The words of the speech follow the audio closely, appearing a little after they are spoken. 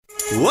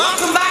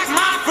Welcome back,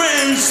 my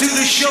friends, to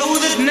the show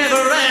that never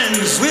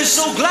ends. We're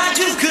so glad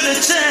you could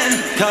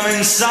attend. Come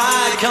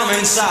inside, come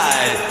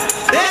inside.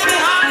 There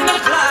behind the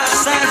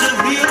glass stands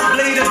a real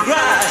blade of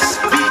grass.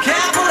 Be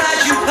careful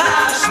as you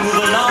pass.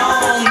 Move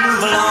along,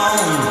 move along.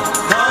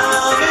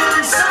 Come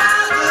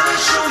inside, the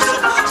show's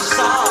about to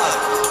start.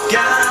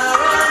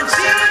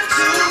 Guaranteed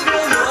to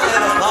blow your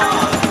head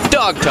apart.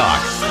 Dog Talk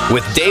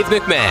with Dave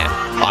McMahon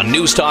on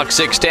News Talk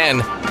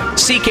 610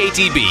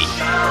 CKTB.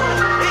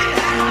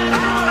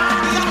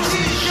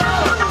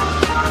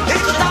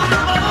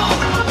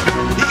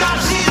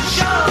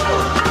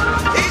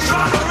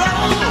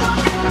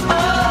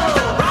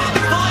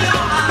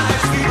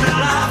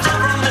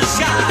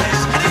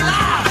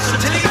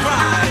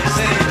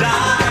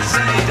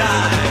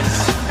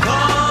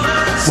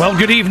 Well,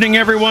 good evening,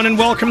 everyone, and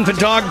welcome to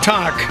Dog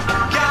Talk.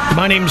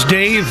 My name's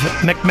Dave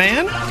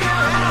McMahon,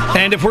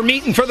 and if we're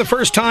meeting for the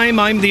first time,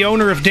 I'm the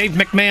owner of Dave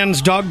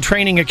McMahon's Dog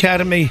Training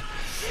Academy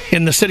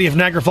in the city of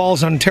Niagara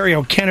Falls,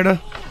 Ontario,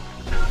 Canada.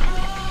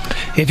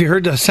 If you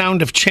heard the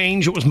sound of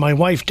change, it was my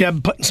wife,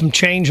 Deb, putting some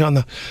change on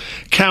the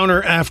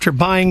counter after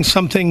buying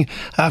something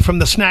from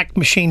the snack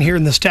machine here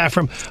in the staff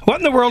room. What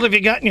in the world have you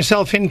gotten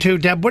yourself into,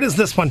 Deb? What is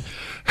this one?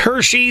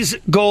 Hershey's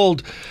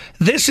Gold.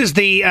 This is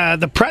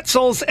the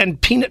pretzels and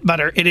peanut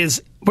butter. It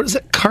is, what is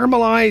it,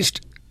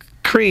 caramelized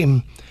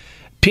cream.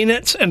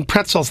 Peanuts and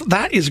pretzels.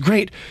 That is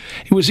great.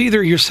 It was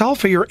either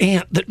yourself or your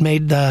aunt that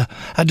made a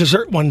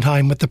dessert one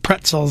time with the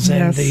pretzels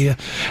and the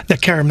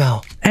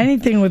caramel.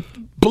 Anything with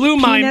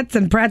peanuts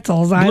and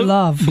pretzels, I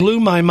love.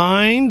 Blew my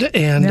mind,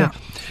 and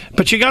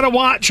but you got to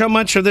watch how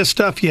much of this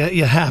stuff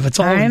you have. It's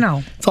all I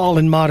know. It's all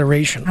in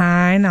moderation.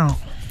 I know.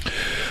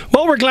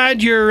 Well, we're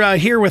glad you're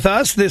here with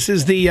us. This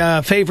is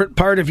the favorite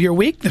part of your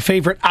week, the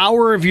favorite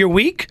hour of your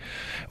week.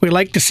 We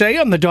like to say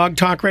on the Dog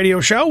Talk Radio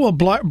Show, we'll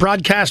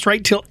broadcast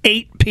right till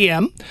 8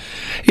 p.m.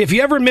 If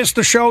you ever miss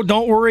the show,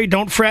 don't worry,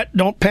 don't fret,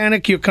 don't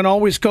panic. You can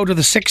always go to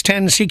the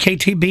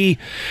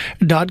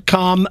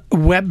 610cktb.com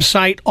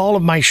website. All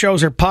of my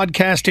shows are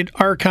podcasted,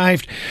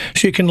 archived,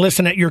 so you can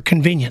listen at your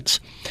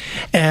convenience.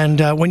 And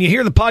when you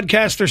hear the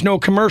podcast, there's no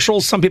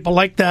commercials. Some people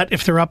like that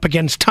if they're up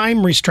against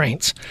time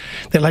restraints.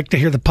 They like to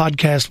hear the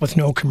podcast with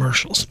no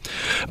commercials.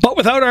 But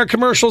without our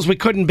commercials, we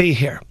couldn't be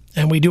here.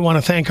 And we do want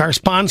to thank our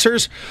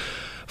sponsors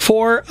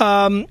for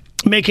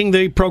making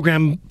the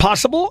program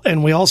possible,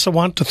 and we also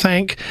want to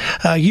thank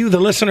you, the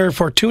listener,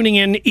 for tuning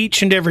in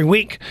each and every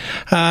week.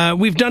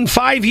 We've done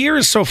 5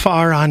 years so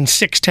far on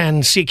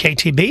 610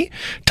 CKTB.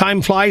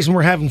 Time flies and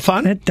we're having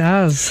fun. It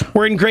does.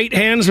 We're in great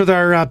hands with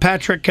our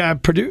Patrick, our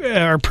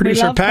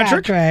producer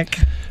Patrick.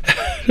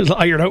 Just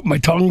iron out my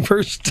tongue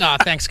first.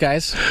 Thanks,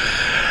 guys.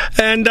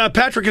 And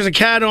Patrick is a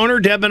cat owner.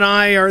 Deb and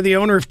I are the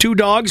owner of 2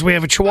 dogs. We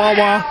have a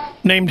Chihuahua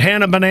named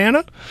Hannah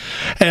Banana,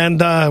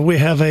 and we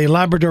have a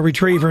Labrador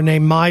Retriever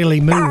named Miley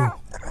Moo.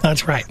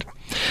 That's right.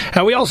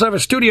 We also have a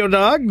studio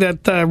dog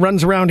that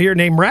runs around here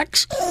named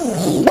Rex.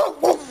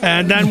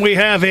 And then we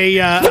have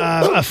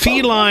a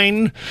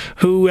feline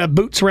who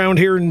boots around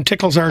here and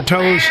tickles our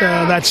toes.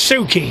 That's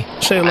Suki.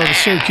 Say hello to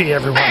Suki,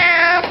 everyone.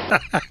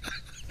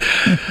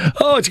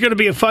 Oh, it's going to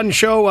be a fun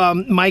show.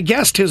 My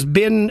guest has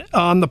been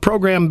on the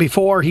program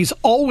before. He's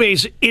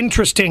always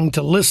interesting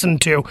to listen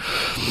to.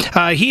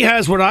 He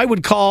has what I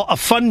would call a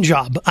fun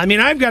job. I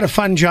mean, I've got a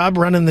fun job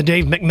running the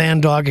Dave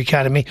McMahon Dog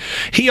Academy.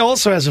 He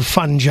also has a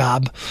fun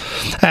job,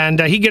 and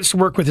he gets to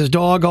work with his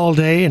dog all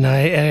day, and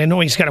I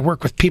know he's got to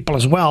work with people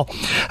as well.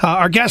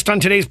 Our guest on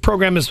today's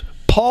program is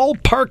Paul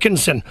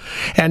Parkinson,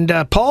 and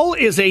Paul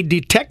is a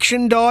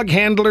detection dog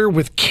handler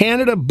with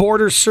Canada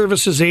Border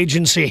Services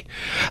Agency.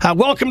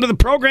 Welcome to the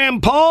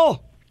program,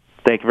 Paul.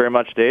 Thank you very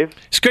much, Dave.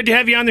 It's good to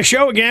have you on the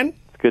show again.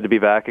 Good to be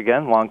back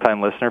again.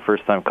 Long-time listener,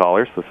 first-time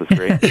caller, so this is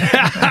great.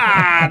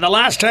 The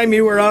last time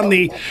you were on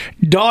the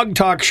Dog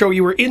Talk show,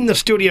 you were in the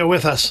studio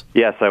with us.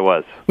 Yes, I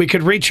was. We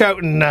could reach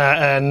out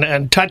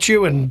and touch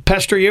you and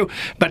pester you,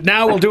 but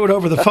now we'll do it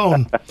over the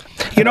phone.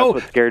 You know,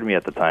 that's what scared me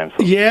at the time.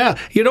 So. Yeah.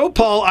 You know,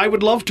 Paul, I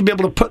would love to be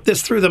able to put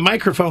this through the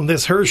microphone,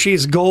 this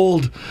Hershey's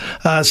Gold.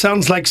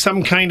 Sounds like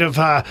some kind of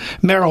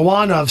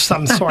marijuana of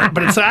some sort,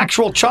 but it's an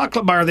actual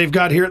chocolate bar they've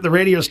got here at the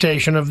radio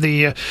station of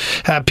the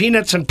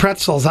peanuts and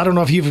pretzels. I don't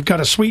know if you've got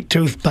a sweet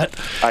tooth, but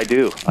I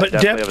do. I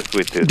definitely have a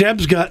sweet tooth.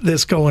 Deb's got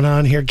this going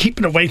on here. Keep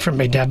it away from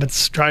me, Deb.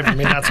 It's driving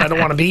me nuts. I don't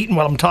want to be eating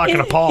while I'm talking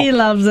to Paul. He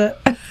loves it.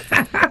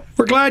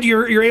 We're glad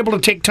you're able to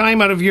take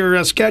time out of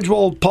your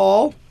schedule,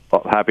 Paul.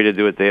 Well, happy to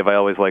do it, Dave. I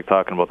always like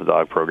talking about the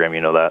dog program.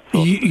 You know that.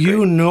 So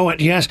you know it,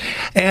 yes.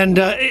 And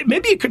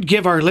maybe you could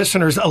give our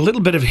listeners a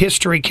little bit of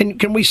history.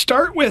 Can we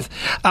start with,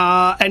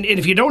 and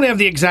if you don't have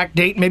the exact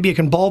date, maybe you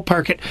can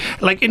ballpark it.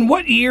 Like, in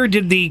what year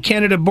did the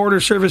Canada Border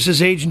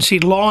Services Agency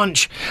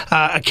launch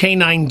a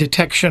canine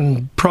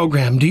detection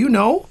program? Do you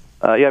know?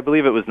 Yeah, I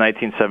believe it was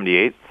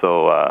 1978,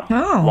 so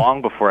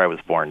long before I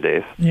was born,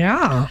 Dave.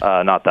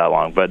 Yeah. Not that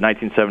long, but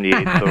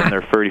 1978, so in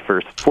their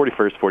 41st,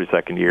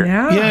 42nd year.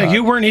 Yeah,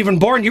 you weren't even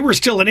born. You were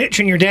still an itch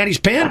in your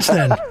daddy's pants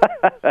then.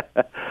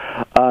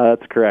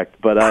 That's correct.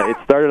 But it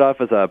started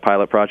off as a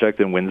pilot project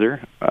in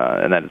Windsor,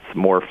 and then it's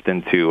morphed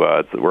into,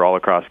 we're all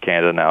across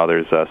Canada now.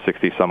 There's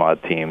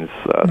 60-some-odd teams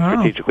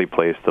strategically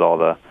placed at all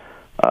the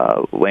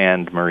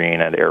land,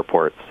 marine, and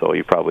airports. So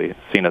you've probably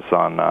seen us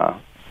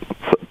on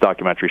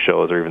documentary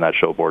shows or even that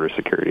show Border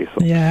Security.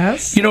 So.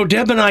 Yes. You know,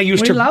 Deb and I we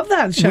love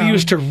that show. We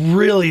used to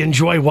really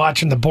enjoy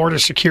watching the Border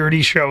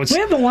Security shows. We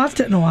haven't watched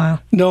it in a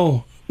while.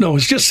 No,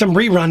 it's just some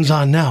reruns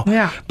on now.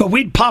 Yeah. But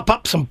we'd pop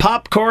up some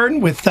popcorn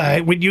with,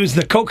 we'd use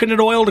the coconut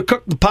oil to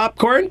cook the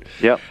popcorn.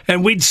 Yep.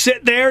 And we'd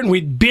sit there and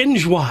we'd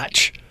binge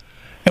watch.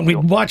 And we'd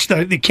watch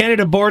the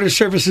Canada Border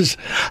Services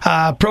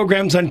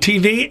programs on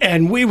TV,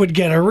 and we would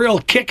get a real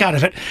kick out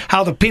of it,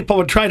 how the people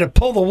would try to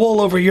pull the wool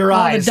over your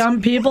eyes. All the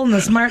dumb people and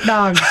the smart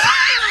dogs.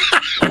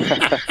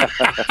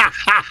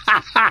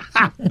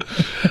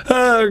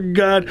 Oh,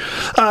 God.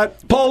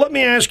 Paul, let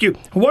me ask you,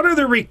 what are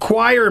the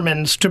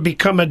requirements to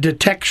become a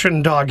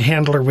detection dog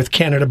handler with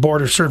Canada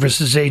Border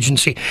Services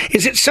Agency?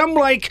 Is it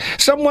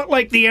somewhat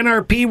like the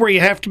NRP, where you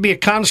have to be a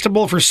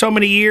constable for so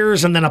many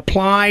years and then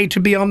apply to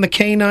be on the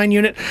K9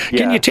 unit? Yeah.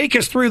 Can you take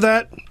us through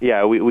that?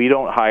 Yeah, we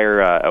don't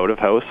hire out of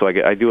house, so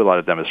I do a lot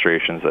of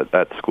demonstrations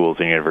at schools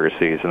and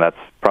universities, and that's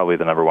probably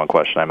the number one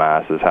question I'm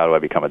asked is, how do I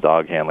become a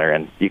dog handler?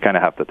 And you kind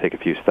of have to take a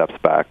few steps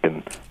back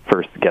and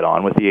first get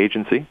on with the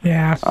agency.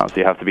 Yeah. So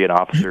you have to be an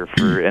officer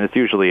and it's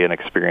usually an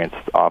experienced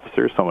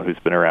officer, someone who's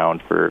been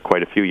around for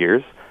quite a few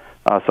years,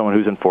 someone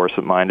who's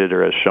enforcement-minded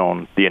or has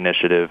shown the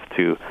initiative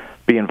to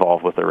be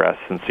involved with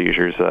arrests and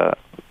seizures,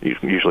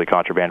 usually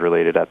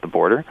contraband-related at the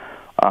border.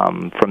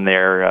 From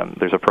there,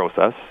 there's a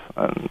process,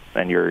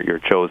 and you're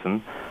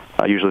chosen.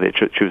 Usually they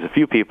choose a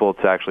few people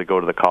to actually go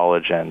to the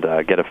college and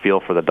get a feel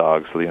for the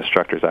dog, so the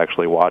instructors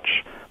actually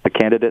watch the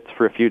candidates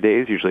for a few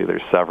days. Usually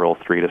there's several,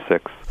 3 to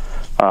 6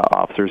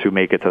 officers who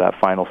make it to that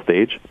final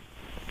stage.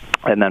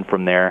 And then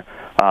from there,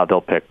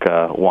 they'll pick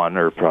one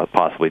or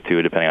possibly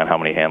two, depending on how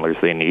many handlers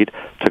they need,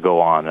 to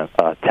go on a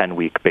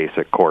 10-week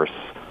basic course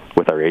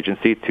with our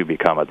agency to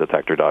become a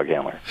detector dog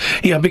handler.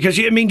 Yeah, because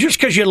just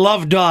because you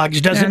love dogs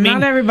doesn't mean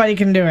not everybody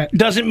can do it.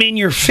 Doesn't mean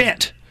you're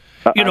fit,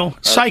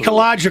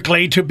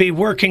 psychologically to be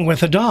working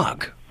with a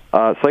dog.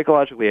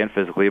 Psychologically and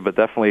physically, but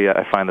definitely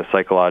I find the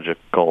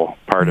psychological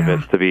part of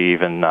it to be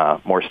even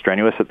more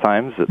strenuous at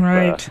times.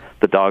 Right.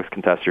 The dogs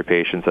can test your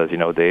patience, as you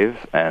know, Dave,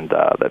 and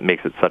that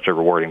makes it such a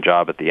rewarding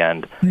job at the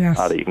end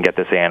that you can get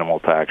this animal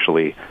to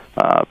actually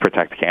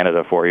protect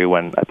Canada for you,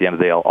 when at the end of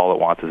the day all it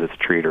wants is its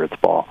treat or its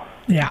ball.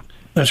 Yeah.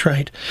 That's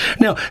right.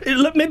 Now,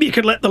 maybe you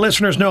could let the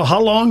listeners know, how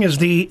long is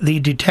the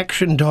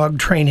detection dog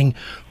training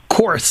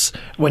course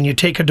when you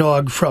take a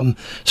dog from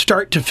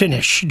start to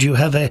finish? Do you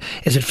have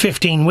is it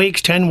 15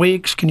 weeks, 10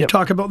 weeks? Can you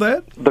talk about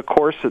that? The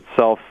course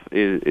itself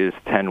is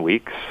 10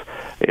 weeks.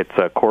 It's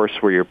a course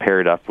where you're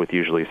paired up with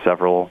usually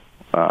several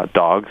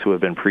dogs who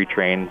have been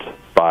pre-trained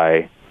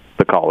by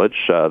the college.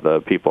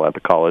 The people at the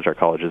college, our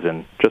college is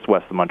in just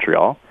west of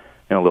Montreal,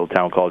 in a little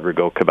town called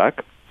Rigaud,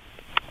 Quebec.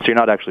 So you're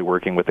not actually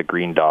working with a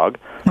green dog.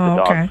 The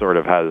dog sort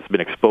of has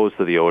been exposed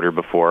to the odor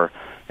before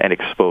and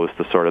exposed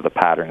to sort of the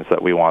patterns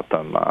that we want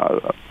them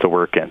to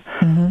work in.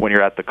 Mm-hmm. When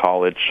you're at the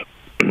college,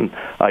 you're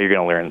going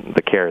to learn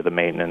the care, the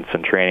maintenance,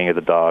 and training of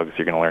the dogs.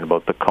 You're going to learn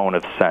about the cone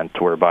of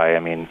scent, whereby,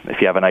 if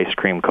you have an ice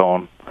cream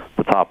cone,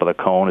 the top of the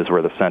cone is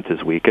where the scent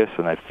is weakest,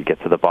 and if you get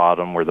to the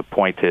bottom where the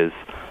point is,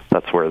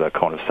 that's where the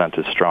cone of scent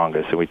is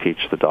strongest. And we teach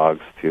the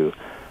dogs to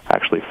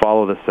actually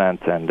follow the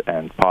scent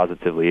and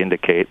positively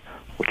indicate,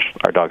 which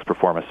our dogs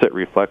perform a sit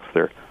reflex.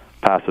 They're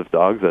passive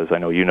dogs, as I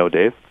know you know,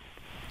 Dave.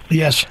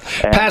 Yes.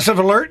 Passive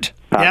alert?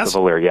 Passive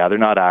alert, yeah. They're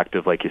not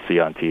active like you see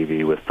on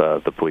TV with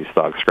the police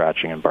dogs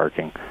scratching and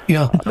barking.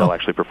 Yeah. They'll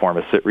actually perform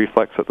a sit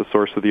reflex at the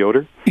source of the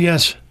odor.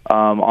 Yes.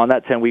 On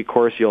that 10-week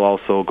course, you'll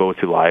also go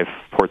to live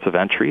ports of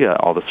entry,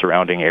 all the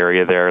surrounding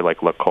area there, like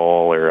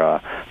Lacolle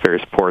or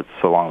various ports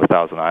along the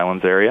Thousand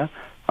Islands area,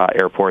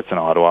 airports in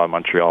Ottawa,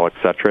 Montreal,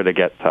 etc., to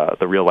get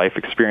the real-life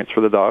experience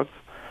for the dogs,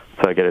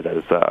 to get it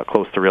as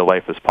close to real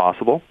life as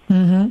possible.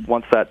 Mm-hmm.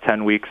 Once that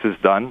 10 weeks is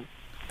done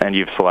and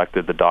you've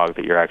selected the dog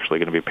that you're actually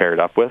going to be paired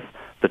up with,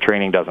 the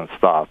training doesn't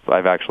stop.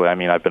 I've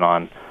been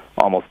on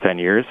almost 10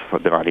 years,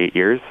 about 8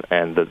 years,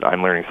 and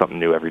I'm learning something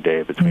new every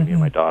day between me and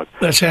my dog.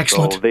 That's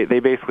excellent. So they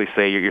basically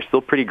say you're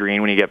still pretty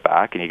green when you get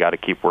back, and you got to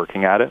keep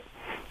working at it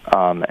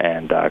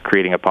and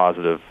creating a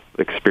positive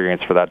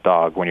experience for that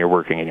dog when you're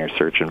working in your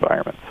search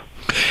environments.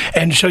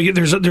 And so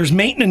there's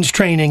maintenance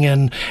training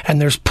and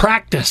there's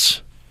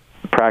practice.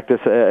 Practice,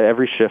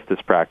 every shift is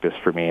practice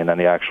for me, and then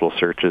the actual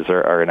searches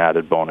are an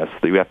added bonus.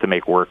 We have to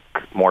make work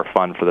more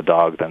fun for the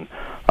dog than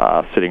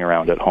sitting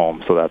around at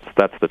home. So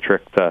that's the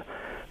trick to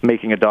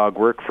making a dog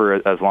work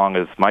for as long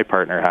as my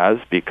partner has,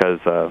 because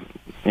I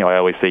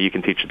always say you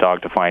can teach a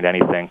dog to find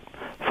anything,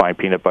 find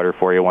peanut butter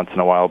for you once in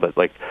a while, but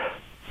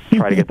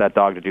try to get that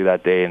dog to do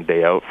that day in,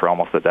 day out for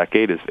almost a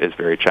decade is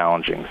very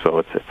challenging. So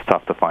it's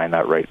tough to find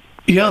that right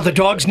Yeah, the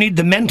dogs need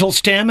the mental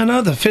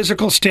stamina, the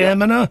physical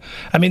stamina.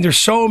 I mean, there's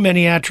so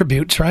many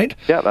attributes, right?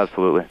 Yeah,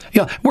 absolutely.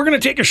 Yeah, we're going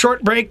to take a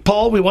short break,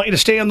 Paul. We want you to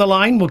stay on the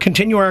line. We'll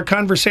continue our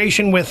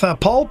conversation with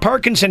Paul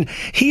Parkinson.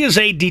 He is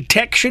a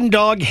detection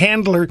dog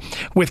handler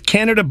with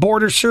Canada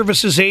Border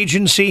Services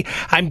Agency.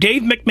 I'm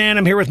Dave McMahon.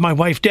 I'm here with my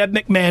wife, Deb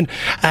McMahon,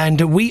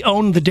 and we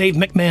own the Dave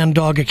McMahon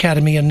Dog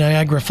Academy in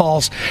Niagara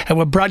Falls. And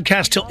we'll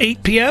broadcast till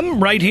 8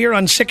 p.m. right here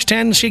on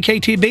 610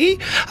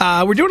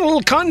 CKTB. We're doing a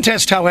little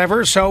contest,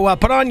 however, so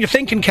put on your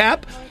thinking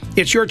cap.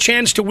 It's your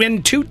chance to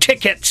win 2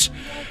 tickets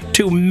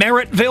to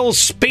Merrittville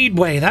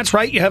Speedway. That's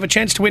right, you have a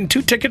chance to win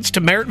 2 tickets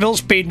to Merrittville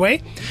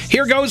Speedway.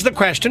 Here goes the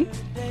question.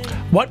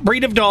 What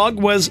breed of dog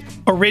was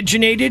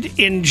originated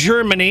in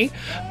Germany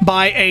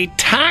by a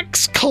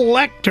tax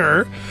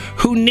collector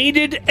who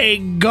needed a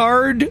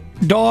guard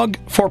dog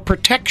for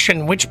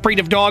protection? Which breed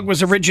of dog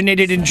was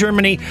originated in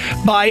Germany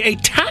by a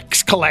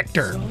tax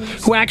collector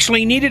who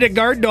actually needed a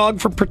guard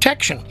dog for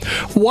protection?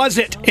 Was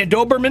it a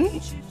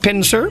Doberman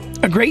Pinscher,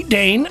 a Great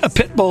Dane, a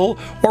Pit Bull,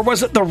 or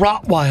was it the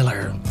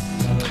Rottweiler?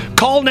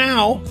 Call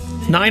now,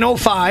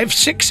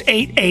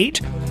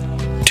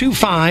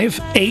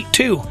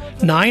 905-688-2582.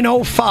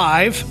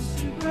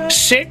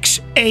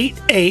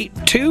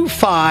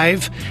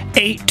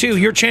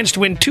 905-688-2582. Your chance to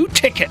win 2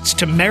 tickets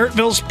to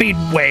Merrittville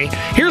Speedway.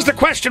 Here's the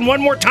question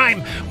one more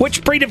time.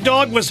 Which breed of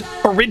dog was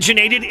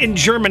originated in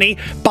Germany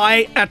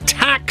by a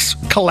tax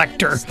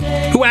collector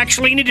who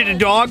actually needed a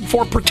dog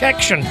for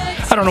protection?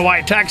 I don't know why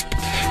a tax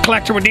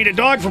collector would need a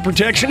dog for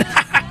protection.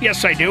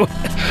 Yes, I do.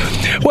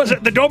 Was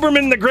it the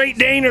Doberman, the Great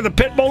Dane, or the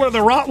Pit Bull, or the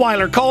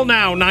Rottweiler? Call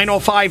now,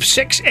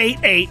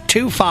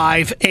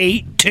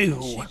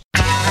 905-688-2582.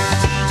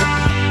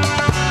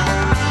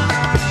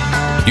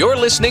 You're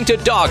listening to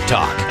Dog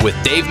Talk with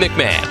Dave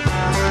McMahon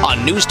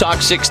on News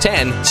Talk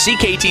 610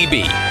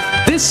 CKTB.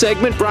 This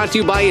segment brought to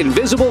you by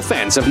Invisible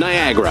Fence of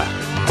Niagara.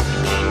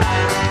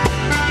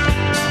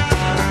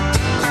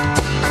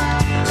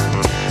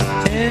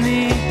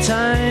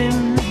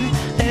 Anytime,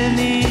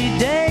 any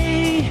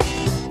day,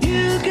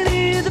 you can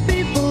hear the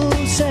people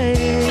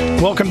say.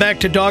 Welcome back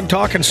to Dog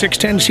Talk on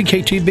 610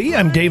 CKTB.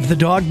 I'm Dave the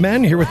Dog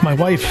Man, here with my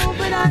wife,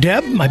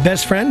 Deb, my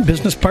best friend,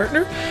 business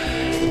partner.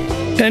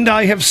 And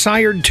I have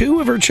sired 2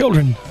 of her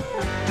children.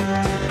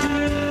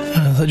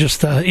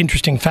 Just an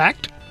interesting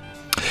fact.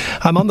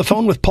 I'm on the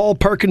phone with Paul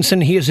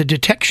Parkinson. He is a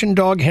detection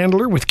dog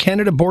handler with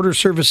Canada Border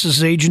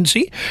Services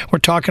Agency. We're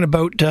talking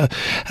about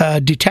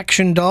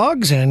detection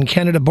dogs and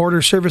Canada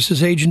Border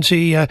Services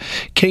Agency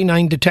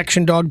canine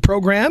detection dog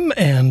program.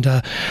 And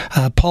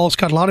Paul's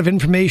got a lot of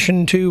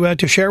information to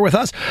share with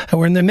us.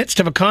 We're in the midst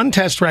of a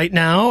contest right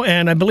now,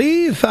 and I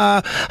believe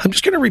I'm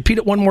just going to repeat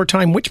it one more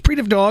time. Which breed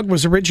of dog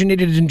was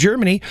originated in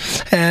Germany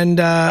and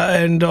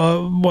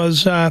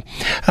was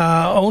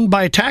owned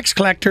by a tax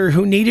collector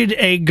who needed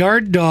a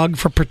guard dog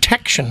for protection?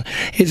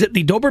 Is it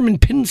the Doberman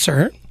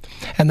Pinscher?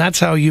 And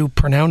that's how you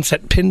pronounce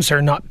it,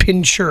 Pinscher, not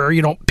Pinscher.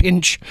 You don't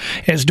pinch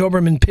as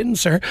Doberman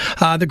Pinscher.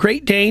 The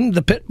Great Dane,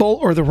 the Pit Bull,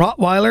 or the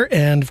Rottweiler.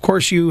 And, of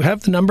course, you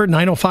have the number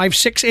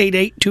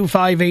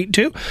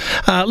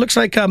 905-688-2582. Looks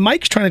like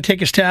Mike's trying to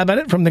take a stab at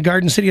it from the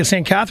Garden City of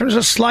St. Catharines.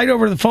 Let's slide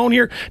over to the phone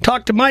here.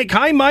 Talk to Mike.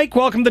 Hi, Mike.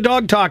 Welcome to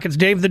Dog Talk. It's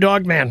Dave the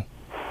Dog Man.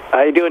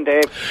 How you doing,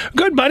 Dave?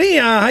 Good, buddy.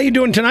 How you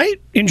doing tonight?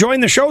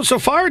 Enjoying the show so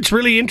far? It's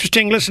really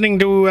interesting listening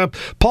to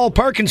Paul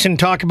Parkinson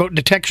talk about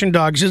detection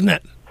dogs, isn't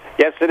it?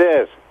 Yes, it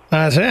is.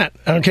 That's it.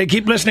 Okay,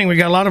 keep listening. We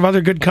got a lot of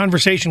other good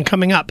conversation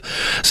coming up.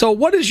 So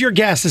what is your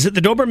guess? Is it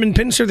the Doberman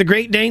Pinscher, the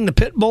Great Dane, the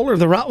Pit Bull, or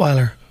the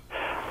Rottweiler?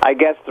 I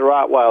guess the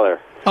Rottweiler.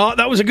 Oh,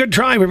 that was a good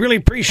try. We really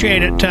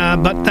appreciate it.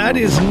 But that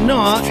is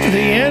not the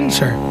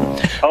answer.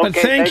 Okay, but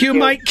thank you,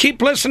 Mike.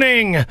 Keep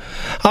listening.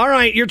 All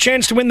right, your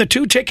chance to win the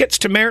 2 tickets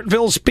to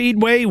Merrittville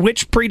Speedway.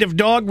 Which breed of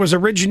dog was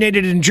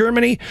originated in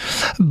Germany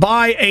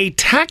by a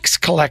tax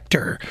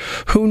collector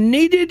who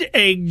needed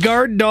a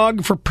guard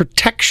dog for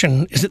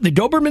protection? Is it the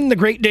Doberman, the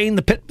Great Dane,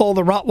 the Pit Bull,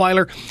 the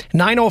Rottweiler?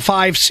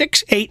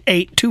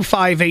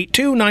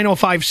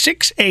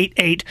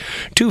 905-688-2582.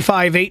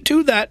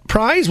 905-688-2582. That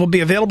prize will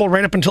be available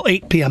right up until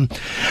 8 p.m.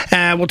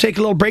 We'll take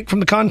a little break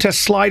from the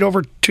contest, slide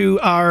over to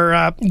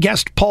our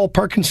guest, Paul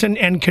Parkinson,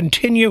 and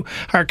continue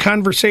our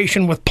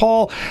conversation with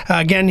Paul.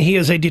 Again, he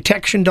is a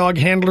detection dog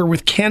handler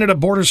with Canada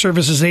Border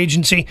Services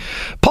Agency.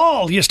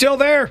 Paul, you still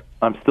there?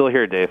 I'm still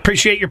here, Dave.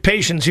 Appreciate your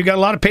patience. You got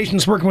a lot of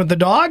patience working with the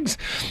dogs,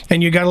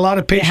 and you got a lot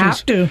of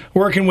patience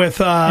working with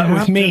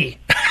me.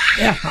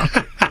 Yeah.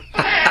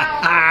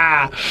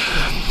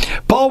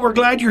 Paul, we're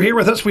glad you're here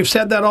with us. We've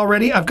said that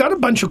already. I've got a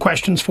bunch of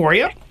questions for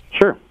you.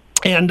 Sure.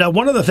 And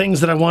one of the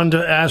things that I wanted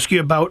to ask you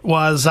about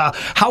was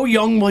how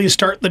young will you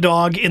start the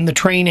dog in the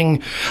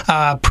training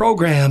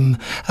program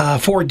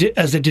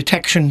as a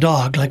detection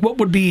dog? Like, what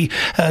would be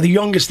the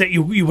youngest that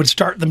you would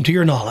start them, to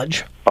your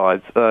knowledge? Oh,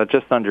 it's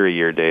just under a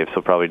year, Dave, so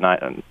probably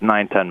 9,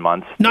 10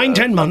 months.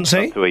 9-10 months,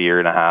 eh? Up to a year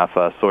and a half.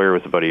 Sawyer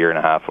was about a year and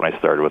a half when I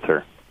started with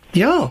her.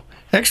 Yeah,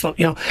 excellent.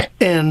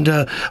 And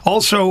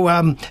also,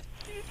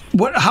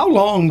 How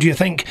long do you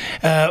think,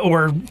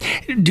 or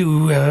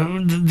do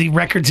the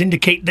records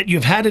indicate that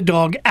you've had a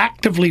dog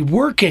actively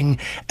working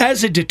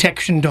as a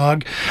detection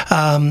dog?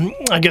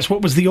 I guess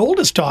what was the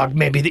oldest dog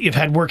maybe that you've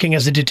had working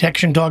as a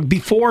detection dog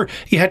before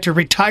you had to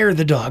retire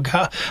the dog?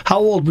 How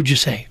old would you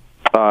say?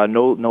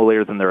 No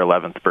later than their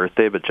 11th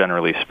birthday, but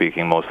generally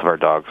speaking, most of our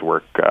dogs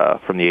work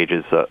from the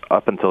ages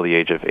up until the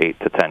age of 8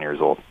 to 10 years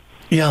old.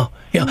 Yeah.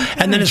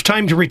 And then it's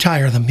time to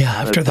retire them,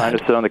 after that. It's time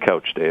to sit on the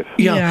couch, Dave.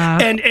 Yeah.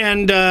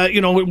 And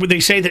they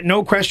say that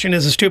no question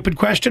is a stupid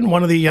question.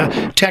 One of the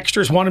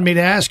texters wanted me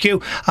to ask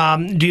you,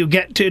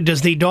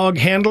 does the dog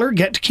handler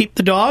get to keep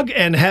the dog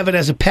and have it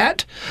as a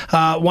pet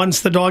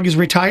once the dog is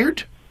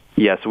retired?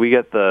 Yes, we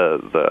get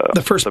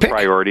the first pick?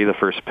 priority, the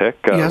first pick.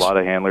 Yes. A lot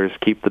of handlers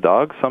keep the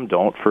dog. Some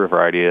don't for a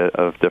variety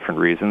of different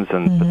reasons,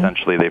 and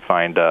potentially they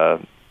find,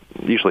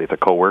 usually it's a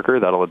coworker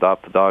that'll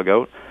adopt the dog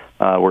out.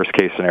 Worst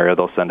case scenario,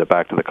 they'll send it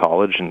back to the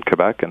college in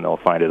Quebec, and they'll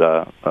find it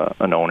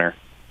an owner.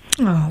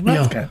 Oh,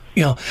 that's good.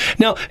 Yeah.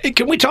 Now,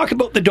 can we talk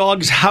about the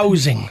dog's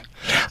housing?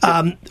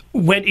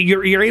 When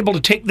you're able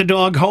to take the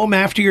dog home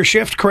after your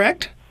shift,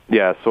 correct?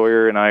 Yeah,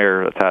 Sawyer and I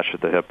are attached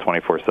at the hip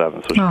 24/7,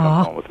 so she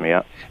comes home with me.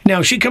 Yeah.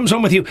 Now, she comes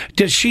home with you.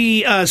 Does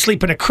she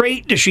sleep in a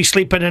crate? Does she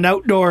sleep in an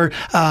outdoor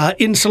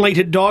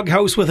insulated dog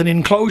house with an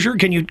enclosure?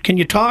 Can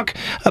you talk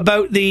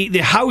about the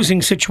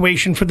housing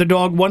situation for the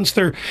dog once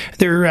their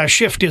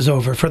shift is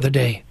over for the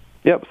day?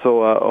 Yep,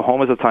 so a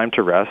home is a time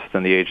to rest,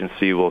 and the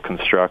agency will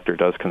construct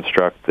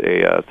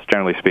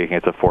generally speaking,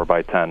 it's a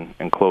 4x10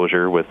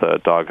 enclosure with a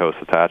doghouse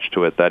attached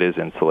to it that is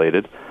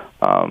insulated.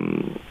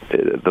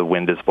 The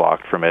wind is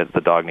blocked from it.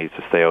 The dog needs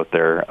to stay out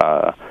there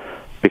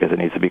because it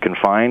needs to be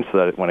confined so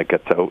that when it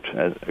gets out,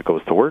 it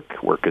goes to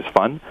work. Work is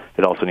fun.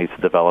 It also needs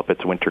to develop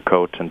its winter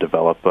coat and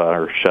develop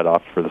or shed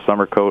off for the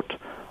summer coat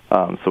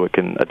so it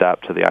can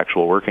adapt to the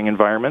actual working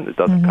environment. It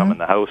doesn't come in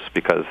the house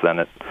because then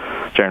it,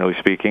 generally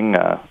speaking,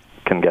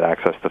 can get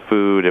access to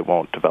food. It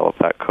won't develop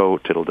that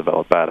coat. It'll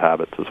develop bad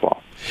habits as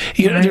well.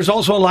 There's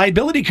also a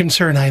liability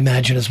concern, I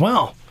imagine, as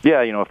well.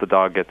 Yeah, if the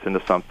dog gets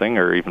into something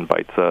or even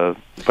bites a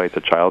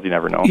child, you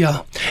never know.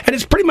 Yeah, and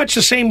it's pretty much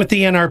the same with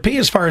the NRP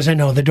as far as I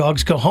know. The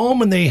dogs go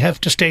home and they have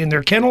to stay in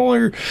their kennel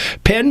or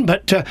pen,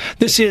 but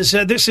this is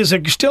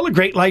still a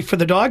great life for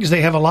the dogs.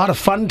 They have a lot of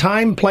fun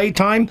time, play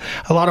time,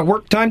 a lot of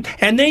work time,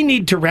 and they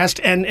need to rest,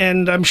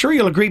 and I'm sure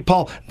you'll agree,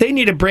 Paul, they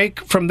need a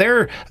break from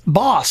their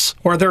boss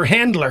or their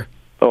handler.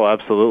 Oh,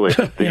 absolutely.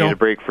 They need a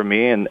break from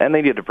me, and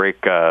they need a break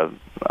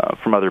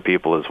from other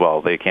people as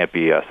well. They can't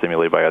be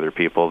stimulated by other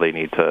people. They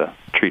need to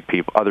treat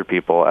other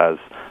people as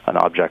an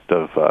object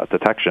of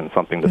detection,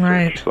 something to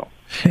search. So.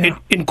 Yeah.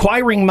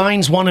 Inquiring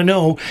minds want to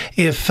know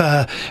if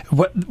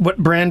what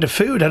brand of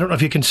food. I don't know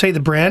if you can say the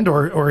brand,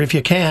 or if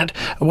you can't,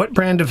 what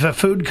brand of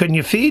food can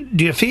you feed?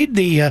 Do you feed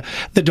the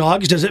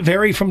dogs? Does it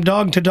vary from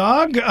dog to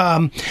dog?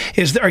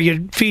 Are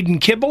you feeding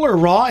kibble or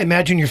raw? I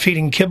imagine you're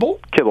feeding kibble.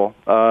 Kibble.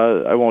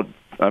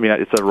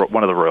 It's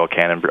one of the Royal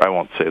Canin. I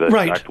won't say the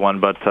exact one,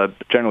 but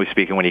generally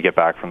speaking, when you get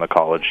back from the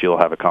college, you'll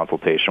have a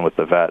consultation with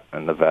the vet,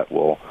 and the vet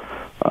will,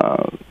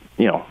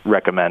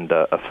 recommend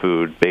a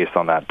food based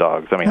on that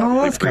dog's.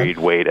 Obviously breed,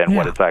 weight, and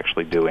what it's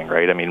actually doing,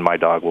 right? My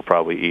dog will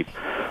probably eat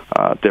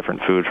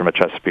different food from a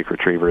Chesapeake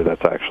Retriever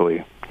that's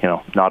actually,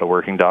 not a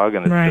working dog,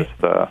 and it's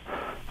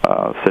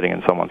just sitting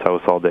in someone's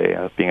house all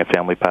day, being a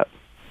family pet.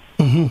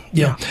 Mm-hmm.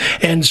 Yeah.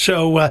 And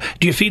so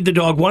do you feed the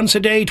dog once a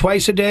day,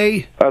 twice a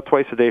day?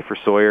 Twice a day for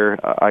Sawyer.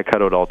 I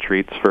cut out all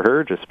treats for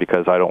her just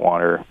because I don't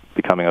want her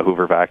becoming a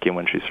Hoover vacuum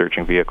when she's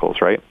searching vehicles,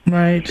 right?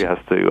 Right. She has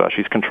to,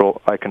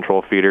 I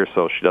control feed her,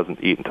 so she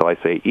doesn't eat until I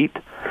say eat.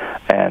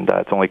 And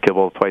it's only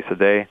kibble twice a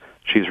day.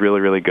 She's really,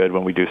 really good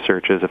when we do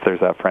searches. If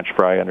there's that French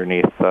fry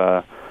underneath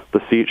the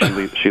seat,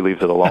 she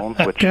leaves it alone,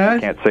 which I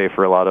can't say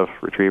for a lot of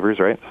retrievers,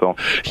 right? So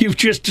you've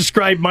just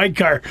described my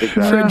car,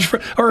 exactly.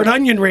 Or an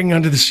onion ring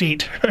under the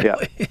seat. Yeah,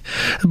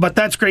 but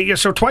that's great. Yeah,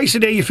 so twice a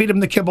day you feed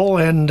them the kibble,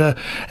 and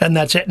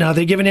that's it. Now, are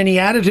they given any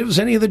additives?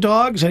 Any of the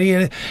dogs?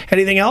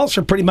 Anything else,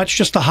 or pretty much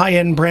just the high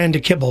end brand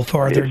of kibble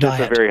for their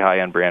diet? It's a very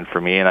high end brand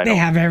for me, and I know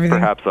have everything.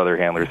 Perhaps other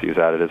handlers use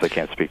additives. I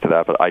can't speak to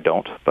that, but I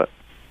don't. But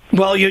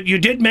well, you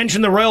did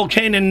mention the Royal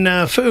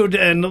Canin food,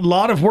 and a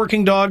lot of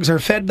working dogs are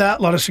fed that.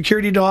 A lot of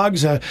security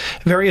dogs,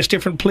 various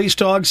different police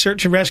dogs,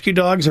 search and rescue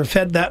dogs are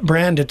fed that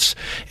brand. It's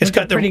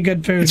got pretty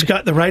good food. It's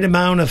got the right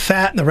amount of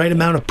fat and the right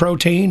amount of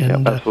protein.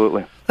 And,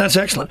 absolutely. That's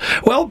excellent.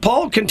 Well,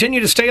 Paul, continue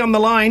to stay on the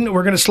line.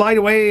 We're going to slide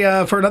away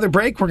for another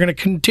break. We're going to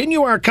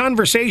continue our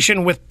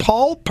conversation with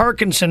Paul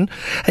Parkinson.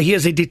 He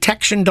is a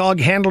detection dog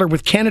handler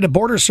with Canada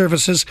Border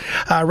Services.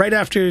 Right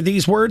after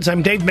these words,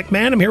 I'm Dave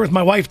McMahon. I'm here with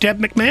my wife, Deb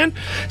McMahon.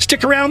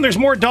 Stick around. There's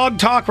more Dog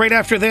Talk right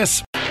after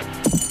this.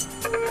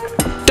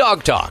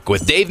 Dog Talk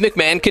with Dave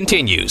McMahon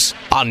continues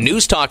on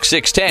News Talk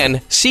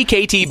 610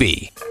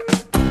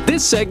 CKTB.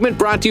 This segment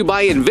brought to you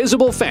by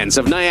Invisible Fence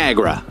of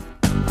Niagara.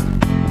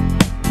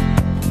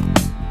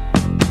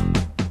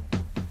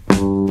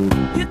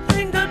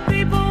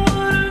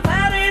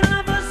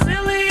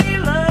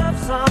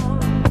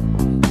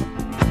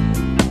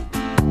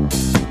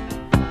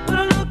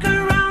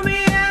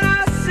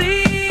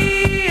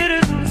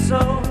 So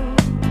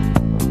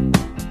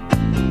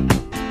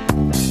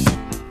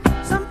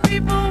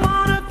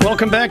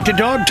Welcome back to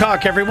Dog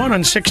Talk, everyone,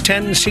 on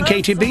 610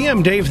 CKTB.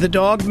 I'm Dave the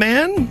Dog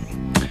Man.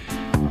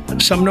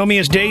 Some know me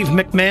as Dave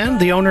McMahon,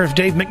 the owner of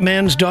Dave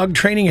McMahon's Dog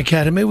Training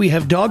Academy. We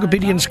have dog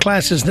obedience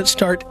classes that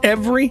start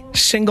every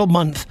single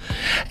month.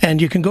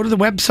 And you can go to the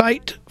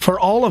website for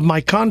all of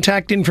my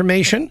contact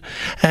information,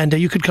 and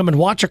you could come and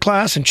watch a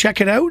class and check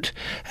it out,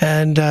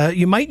 and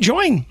you might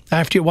join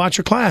after you watch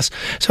a class.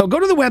 So go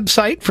to the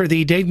website for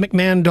the Dave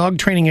McMahon Dog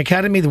Training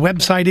Academy. The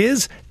website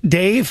is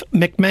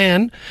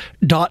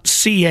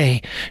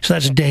davemcmahon.ca. So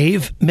that's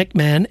Dave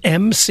McMahon,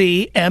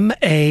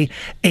 McMahon.ca.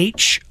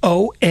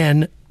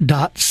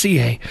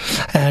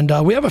 And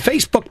we have a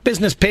Facebook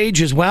business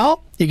page as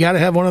well. You got to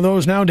have one of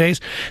those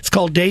nowadays. It's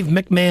called Dave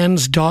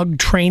McMahon's Dog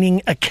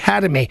Training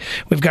Academy.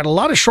 We've got a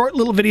lot of short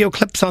little video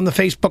clips on the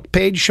Facebook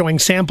page showing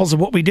samples of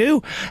what we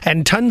do,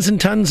 and tons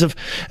of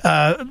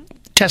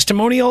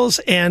testimonials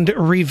and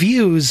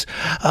reviews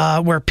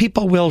where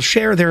people will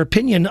share their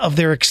opinion of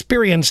their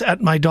experience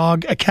at my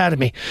dog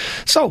academy.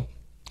 So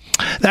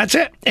that's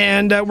it.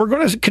 And we're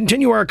going to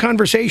continue our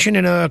conversation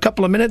in a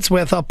couple of minutes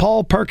with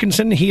Paul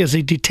Parkinson. He is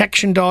a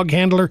detection dog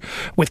handler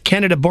with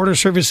Canada Border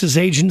Services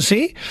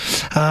Agency.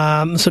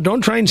 So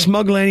don't try and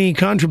smuggle any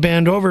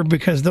contraband over,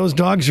 because those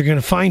dogs are going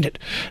to find it,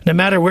 no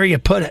matter where you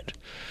put it.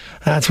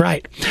 That's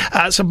right.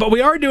 But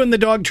we are doing the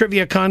dog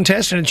trivia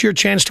contest, and it's your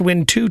chance to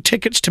win 2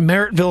 tickets to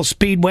Merrittville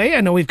Speedway.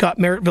 I know we've got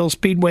Merrittville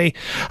Speedway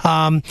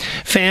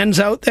fans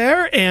out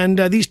there, and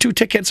these 2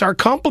 tickets are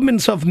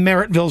compliments of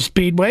Merrittville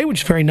Speedway,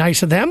 which is very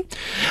nice of them.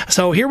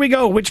 So here we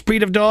go. Which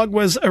breed of dog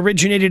was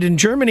originated in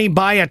Germany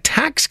by a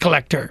tax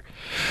collector?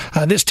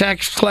 This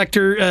tax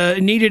collector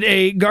needed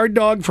a guard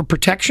dog for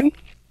protection.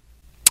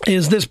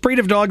 Is this breed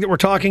of dog that we're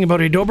talking about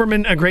a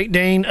Doberman, a Great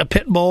Dane, a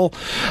Pit Bull,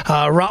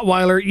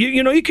 Rottweiler?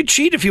 You know, you could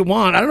cheat if you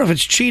want. I don't know if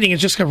it's cheating.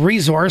 It's just a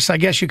resource. I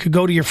guess you could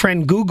go to your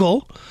friend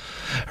Google,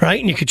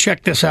 right, and you could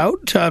check this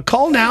out.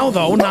 Call now,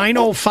 though,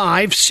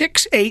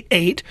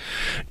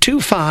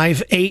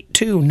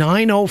 905-688-2582.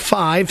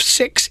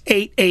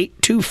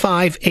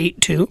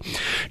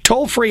 905-688-2582.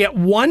 Toll free at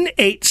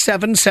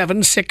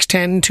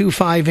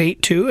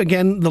 1-877-610-2582.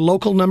 Again, the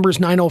local number is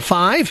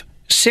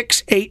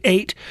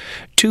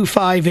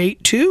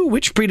 905-688-2582.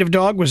 Which breed of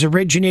dog was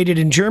originated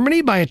in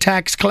Germany by a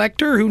tax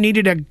collector who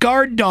needed a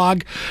guard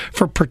dog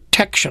for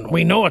protection?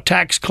 We know a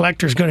tax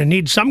collector is going to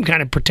need some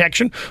kind of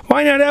protection.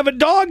 Why not have a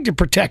dog to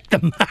protect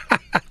them?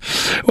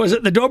 Was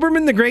it the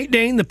Doberman, the Great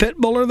Dane, the Pit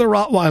Bull, or the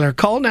Rottweiler?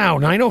 Call now,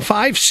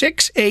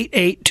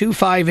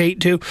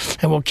 905-688-2582,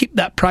 and we'll keep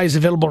that prize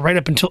available right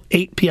up until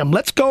 8 p.m.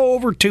 Let's go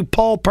over to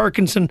Paul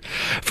Parkinson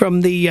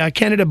from the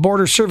Canada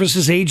Border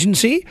Services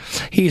Agency.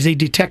 He's a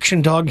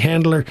detection dog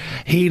handler.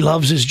 He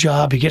loves his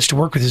job. He gets to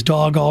work with his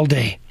dog all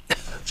day.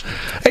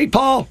 Hey,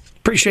 Paul,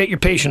 appreciate your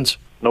patience.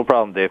 No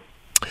problem, Dave.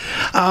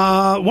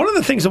 One of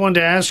the things I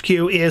wanted to ask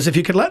you is if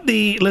you could let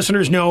the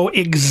listeners know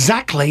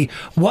exactly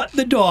what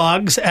the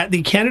dogs at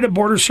the Canada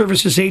Border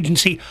Services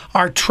Agency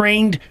are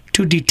trained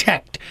to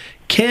detect.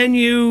 Can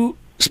you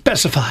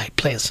specify,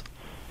 please?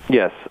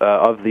 Yes.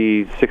 Of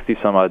the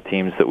 60-some-odd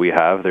teams that we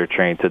have, they're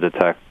trained to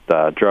detect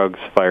drugs,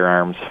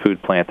 firearms,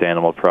 food, plant,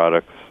 animal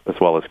products, as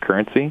well as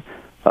currency.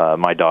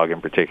 My dog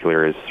in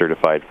particular is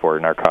certified for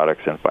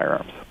narcotics and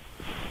firearms.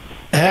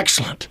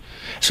 Excellent.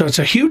 So it's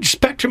a huge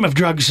spectrum of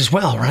drugs as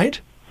well, right?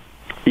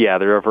 Yeah,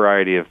 there are a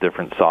variety of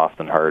different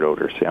soft and hard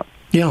odors, yeah.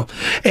 Yeah.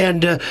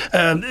 And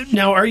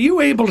now, are you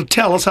able to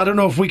tell us, I don't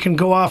know if we can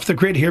go off the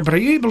grid here, but are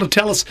you able to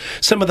tell us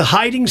some of the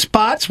hiding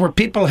spots where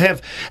people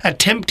have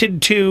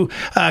attempted to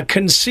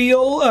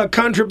conceal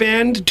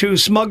contraband, to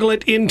smuggle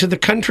it into the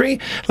country?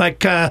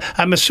 Like,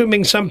 I'm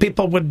assuming some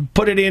people would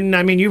put it in,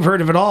 I mean, you've heard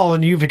of it all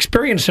and you've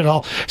experienced it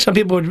all. Some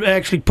people would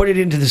actually put it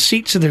into the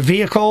seats of their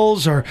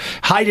vehicles or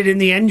hide it in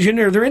the engine.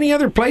 Are there any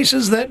other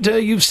places that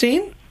you've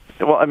seen?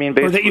 Well, I mean,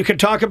 or that you could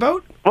talk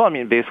about? Well, I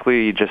mean,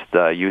 basically, you just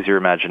use your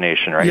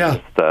imagination, right? Yeah.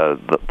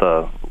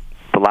 The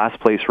last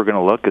place we're going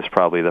to look is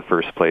probably the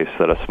first place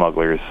that a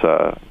smuggler's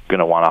going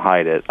to want to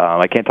hide it.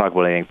 I can't talk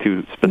about anything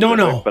too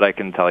specific, but I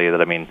can tell you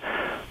that, I mean,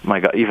 my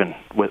God, even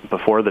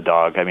before the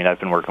dog, I mean, I've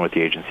been working with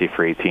the agency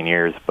for 18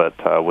 years,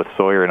 but with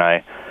Sawyer and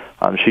I,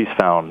 she's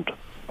found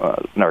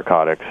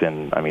narcotics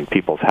in, I mean,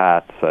 people's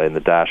hats, in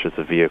the dashes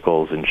of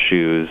vehicles, in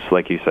shoes,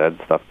 like you said,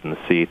 stuff in the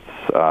seats,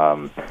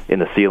 in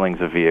the ceilings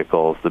of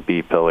vehicles, the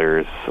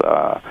B-pillars,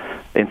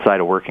 inside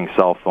a working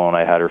cell phone.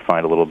 I had her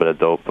find a little bit of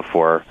dope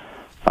before.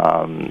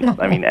 I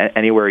mean,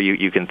 anywhere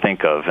you can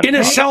think of. In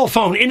a cell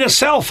phone. In a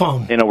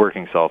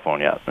working cell phone,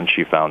 yes, and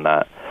she found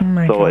that.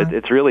 Oh so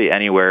it's really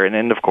anywhere. And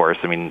then, of course,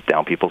 I mean,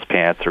 down people's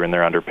pants or in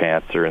their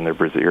underpants or in their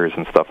brassieres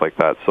and stuff like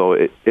that. So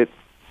it's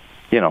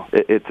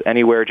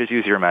anywhere. Just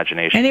use your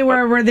imagination.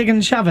 Anywhere where they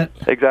can shove it.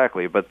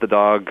 Exactly. But the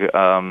dog,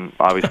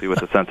 obviously, with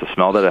the sense of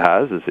smell that it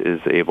has, is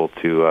able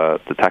to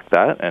detect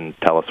that and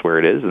tell us where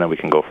it is, and then we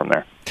can go from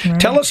there. Right.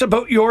 Tell us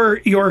about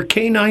your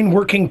canine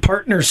working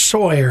partner,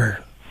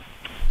 Sawyer.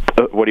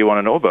 What do you want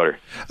to know about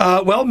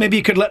her? Well, maybe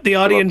you could let the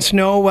audience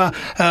know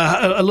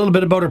a little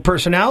bit about her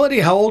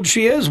personality, how old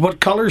she is, what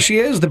color she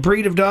is, the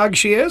breed of dog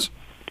she is.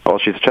 Well,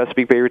 she's a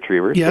Chesapeake Bay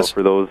Retriever. Yes. So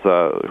for those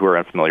who are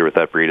unfamiliar with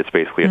that breed, it's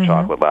basically a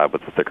chocolate lab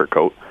with a thicker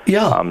coat.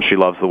 Yeah. She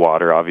loves the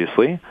water,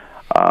 obviously.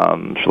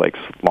 She likes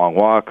long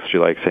walks. She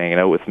likes hanging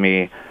out with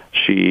me.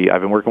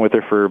 I've been working with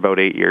her for about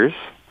 8 years.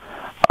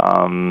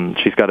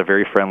 She's got a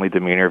very friendly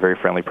demeanor, very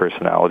friendly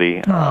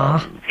personality.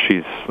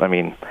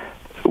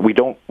 We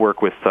don't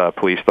work with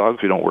police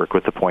dogs. We don't work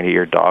with the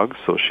pointy-eared dogs,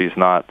 so she's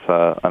not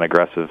an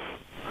aggressive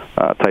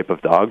type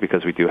of dog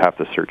because we do have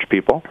to search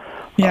people.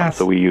 Yes.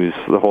 So we use,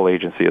 the whole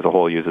agency as a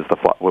whole uses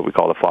what we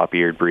call the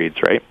floppy-eared breeds,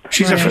 right?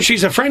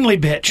 She's a friendly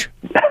bitch.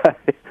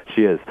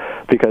 She is,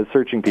 because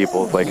searching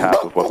people is like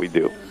half of what we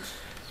do.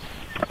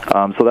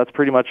 So that's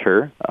pretty much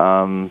her.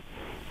 I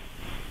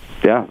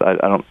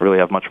don't really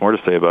have much more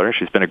to say about her.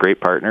 She's been a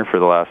great partner for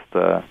the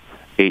last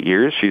 8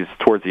 years. She's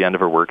towards the end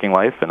of her working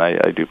life, and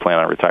I do plan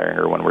on retiring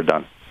her when we're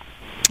done.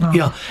 Oh.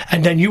 Yeah,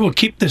 and then you will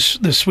keep this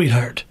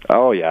sweetheart.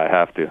 Oh, yeah, I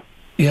have to.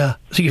 Yeah,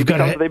 so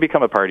they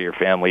become a part of your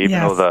family, even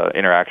though the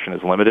interaction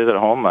is limited at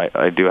home.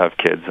 I do have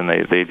kids, and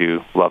they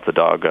do love the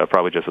dog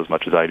probably just as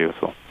much as I do.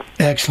 So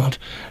excellent.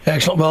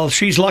 Well,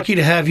 she's lucky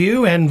to have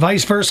you, and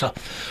vice versa.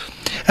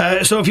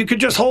 So if you could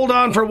just hold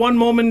on for one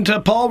moment,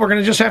 Paul, we're going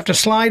to just have to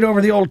slide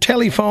over the old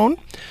telephone.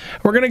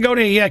 We're going to go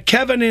to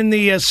Kevin in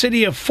the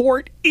city of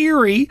Fort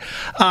Erie.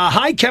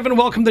 Hi, Kevin.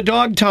 Welcome to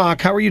Dog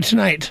Talk. How are you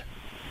tonight?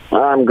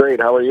 I'm great.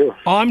 How are you?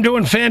 Oh, I'm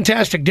doing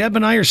fantastic. Deb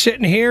and I are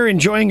sitting here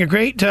enjoying a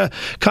great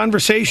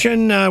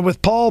conversation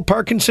with Paul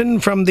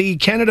Parkinson from the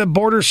Canada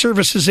Border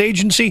Services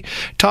Agency,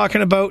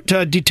 talking about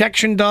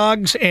detection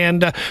dogs.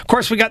 And, of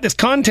course, we got this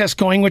contest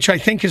going, which I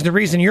think is the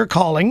reason you're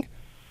calling.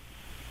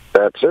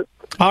 That's it.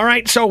 All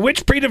right, so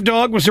which breed of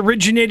dog was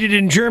originated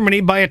in Germany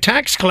by a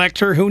tax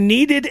collector who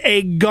needed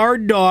a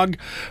guard dog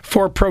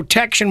for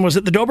protection? Was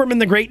it the Doberman,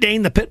 the Great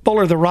Dane, the Pit Bull,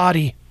 or the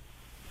Rottie?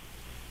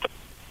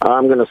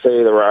 I'm going to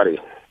say the Rottie.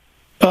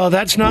 Oh,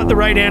 that's not the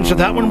right answer.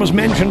 That one was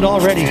mentioned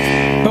already.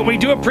 But we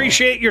do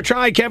appreciate your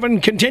try,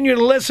 Kevin. Continue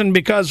to listen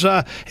because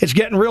it's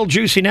getting real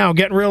juicy now,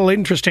 getting real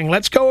interesting.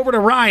 Let's go over to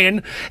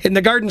Ryan in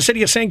the Garden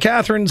City of St.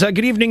 Catharines.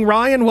 Good evening,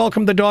 Ryan.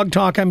 Welcome to Dog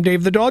Talk. I'm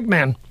Dave the Dog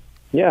Man.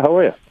 Yeah, how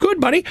are you? Good,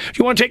 buddy. Do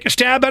you want to take a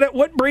stab at it?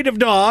 What breed of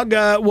dog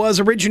was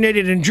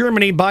originated in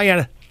Germany by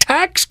a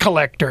tax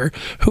collector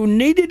who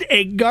needed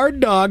a guard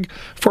dog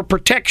for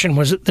protection?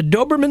 Was it the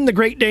Doberman, the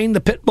Great Dane,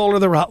 the Pit Bull, or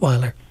the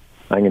Rottweiler?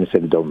 I'm going to say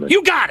the Doberman.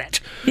 You got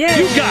it. Yeah.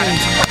 You got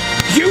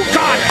it. You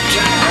got it.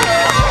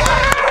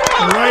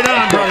 Right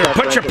on, brother.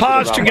 Put your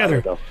paws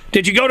together.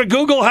 Did you go to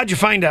Google? How'd you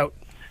find out?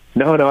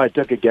 No, I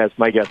took a guess.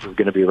 My guess was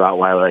going to be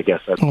Rottweiler, I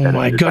guess. Oh,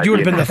 my God. You would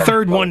have been the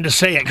third one to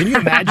say it. Can you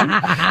imagine?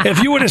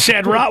 If you would have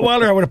said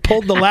Rottweiler, I would have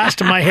pulled the last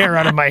of my hair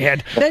out of my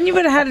head. Then you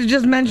would have had to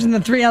just mention the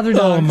 3 other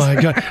dogs. Oh, my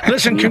God.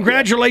 Listen,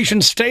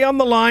 congratulations. Stay on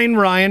the line,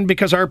 Ryan,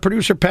 because our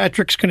producer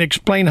Patrick's going to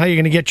explain how you're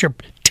going to get your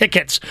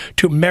tickets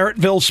to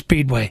Merrittville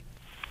Speedway.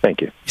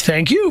 Thank you.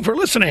 Thank you for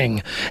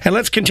listening. And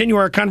let's continue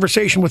our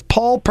conversation with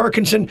Paul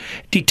Parkinson,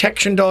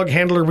 detection dog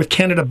handler with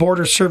Canada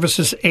Border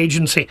Services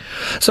Agency.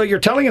 So you're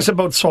telling us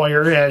about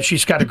Sawyer.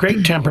 She's got a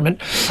great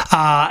temperament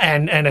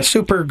and a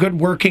super good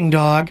working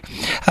dog.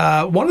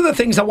 One of the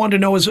things I wanted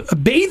to know is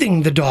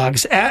bathing the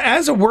dogs.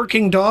 As a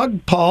working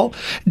dog, Paul,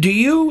 do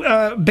you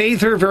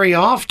bathe her very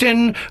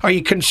often? Are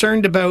you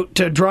concerned about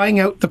drying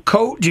out the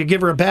coat? Do you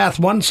give her a bath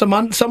once a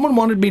month? Someone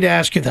wanted me to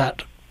ask you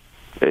that.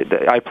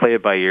 I play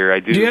it by ear. I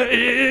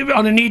do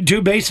on a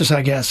need-to basis,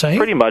 I guess. Eh?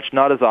 Pretty much,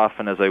 not as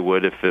often as I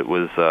would if it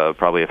was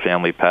probably a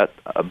family pet.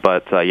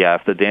 But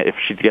if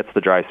she gets the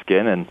dry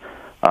skin and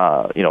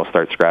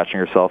starts scratching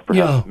herself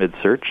perhaps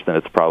mid-search, then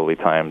it's probably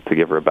time to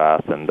give her a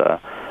bath and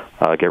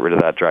get rid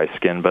of that dry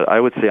skin. But I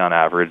would say on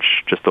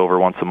average, just over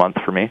once a month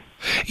for me.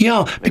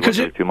 Yeah, because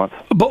 2 months.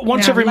 But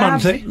once every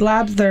month.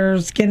 Labs, their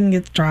skin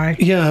gets dry.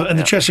 Yeah, and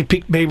the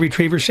Chesapeake Bay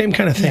Retriever, same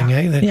kind of thing,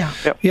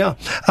 Yeah.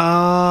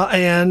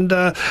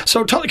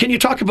 So can you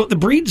talk about the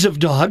breeds of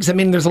dogs? I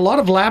mean, there's a lot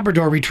of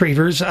Labrador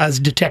Retrievers as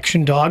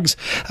detection dogs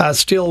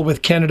still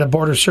with Canada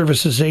Border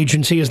Services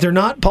Agency. Is there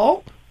not,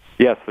 Paul?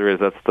 Yes, there is.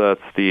 That's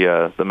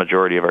the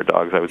majority of our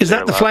dogs. I would say. Is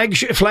that the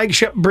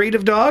flagship breed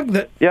of dog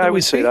that? Yeah, that I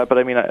would say that. But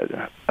I mean,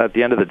 at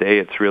the end of the day,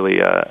 it's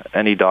really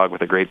any dog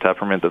with a great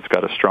temperament that's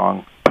got a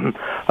strong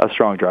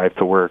drive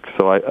to work.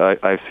 So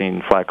I've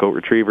seen flat coat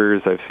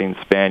retrievers. I've seen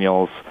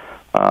spaniels.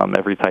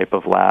 Every type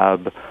of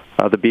lab.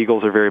 The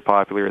beagles are very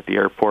popular at the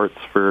airports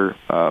for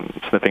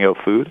sniffing out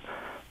food,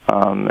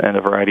 and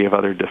a variety of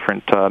other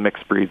different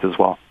mixed breeds as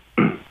well.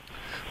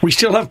 We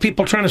still have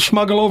people trying to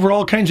smuggle over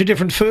all kinds of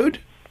different food.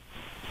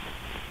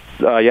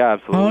 Yeah,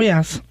 absolutely. Oh,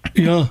 yes.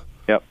 Yeah.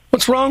 Yep.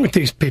 What's wrong with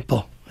these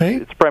people? Eh?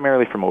 It's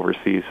primarily from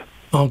overseas.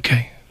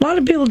 Okay. A lot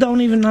of people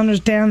don't even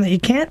understand that you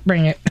can't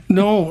bring it.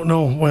 No.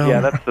 Well.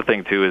 Yeah, that's the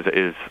thing too.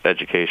 Is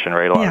education,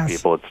 right? A lot of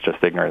people, it's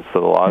just ignorance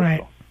to the laws.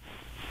 Right.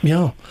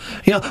 So.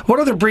 Yeah. What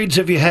other breeds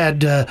have you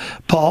had,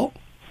 Paul?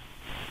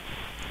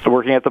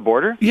 Working at the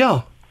border?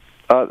 Yeah.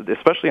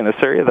 Especially in this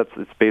area,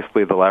 it's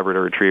basically the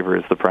Labrador Retriever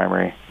is the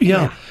primary.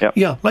 Yeah. Yep.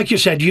 Yeah. Like you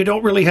said, you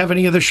don't really have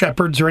any of the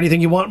Shepherds or anything.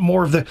 You want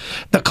more of the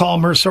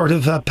calmer, sort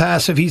of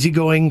passive,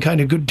 easygoing,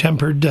 kind of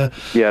good-tempered.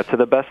 Yeah, to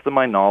the best of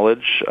my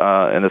knowledge,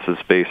 and this is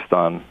based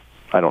on,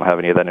 I don't have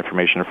any of that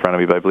information in front of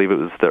me, but I believe it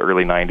was the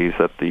early 90s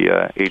that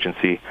the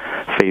agency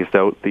phased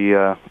out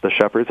the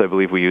Shepherds. I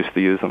believe we used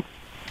to use them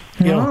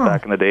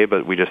back in the day,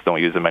 but we just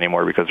don't use them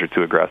anymore because they're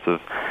too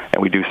aggressive,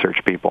 and we do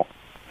search people.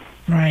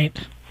 Right.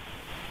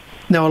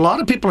 Now, a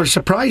lot of people are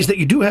surprised that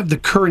you do have the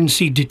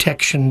currency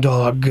detection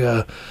dog.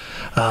 A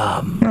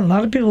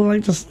lot of people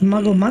like to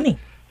smuggle money.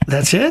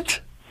 That's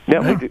it?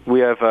 Yeah, we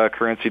have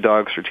currency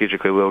dogs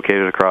strategically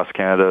located across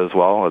Canada as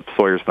well.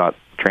 Sawyer's not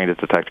trained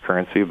to detect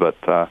currency, but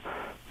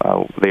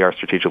they are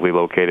strategically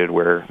located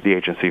where the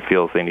agency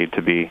feels they need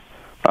to be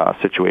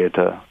situated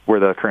to where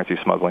the currency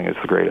smuggling is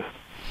the greatest.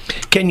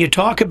 Can you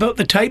talk about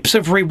the types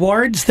of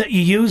rewards that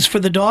you use for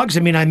the dogs? I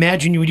mean, I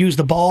imagine you would use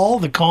the ball,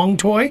 the Kong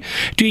toy.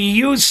 Do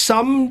you use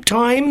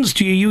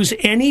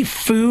any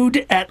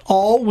food at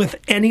all with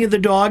any of the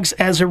dogs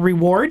as a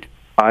reward?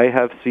 I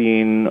have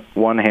seen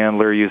one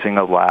handler using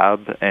a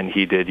lab, and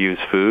he did use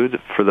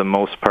food. For the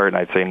most part, and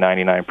I'd say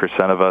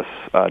 99% of us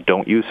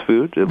don't use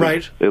food, at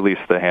least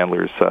the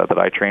handlers that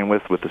I train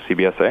with the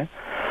CBSA.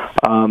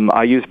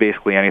 I use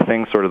basically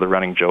anything. Sort of the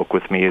running joke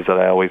with me is that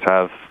I always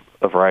have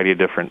a variety of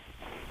different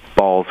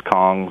balls,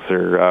 Kongs,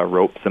 or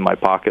ropes in my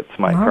pockets.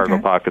 My cargo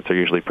pockets are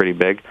usually pretty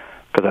big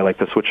because I like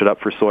to switch it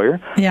up for Sawyer.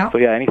 Yeah. So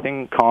yeah,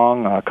 anything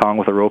Kong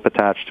with a rope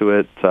attached to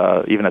it,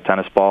 even a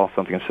tennis ball,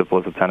 something as simple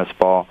as a tennis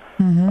ball,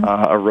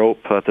 a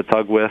rope to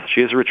tug with.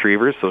 She is a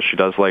retriever, so she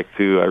does like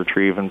to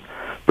retrieve and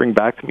bring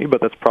back to me,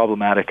 but that's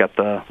problematic at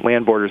the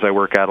land borders I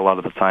work at a lot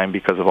of the time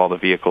because of all the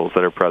vehicles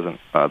that are present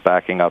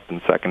backing up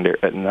in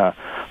the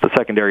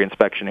secondary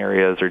inspection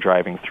areas or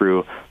driving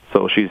through.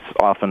 So she's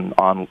often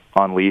on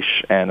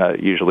leash, and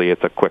usually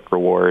it's a quick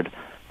reward.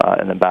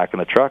 And then back in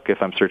the truck,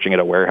 if I'm searching at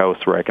a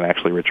warehouse where I can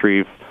actually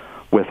retrieve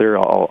with her,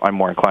 I'm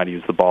more inclined to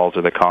use the balls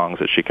or the Kongs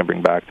that she can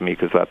bring back to me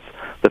because that's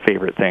the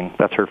favorite thing.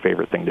 That's her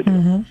favorite thing to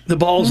do. The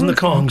balls and the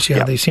Kongs,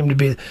 they seem to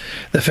be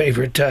the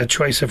favorite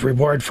choice of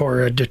reward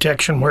for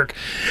detection work.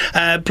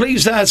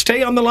 Please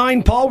stay on the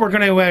line, Paul. We're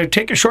going to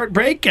take a short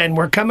break, and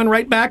we're coming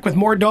right back with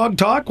more Dog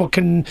Talk. We'll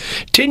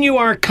continue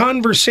our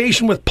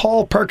conversation with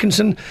Paul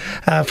Parkinson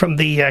from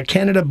the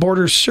Canada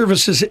Border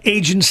Services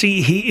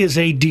Agency. He is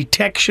a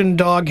detection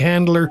dog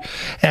handler,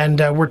 and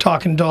we're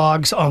talking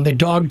dogs on the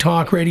Dog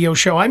Talk radio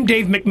show. I'm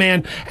Dave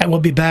McMahon, and we'll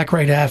be back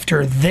right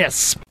after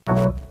this.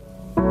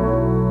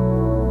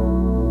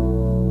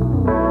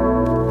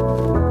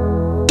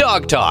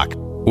 Dog Talk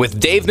with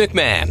Dave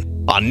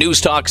McMahon on News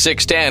Talk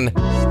 610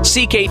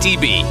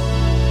 CKTB.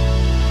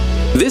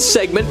 This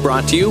segment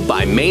brought to you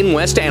by Maine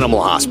West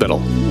Animal Hospital.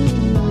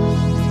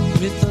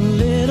 With a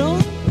little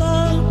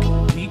luck,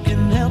 we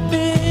can help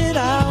it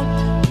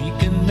out. We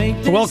can make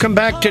this. Welcome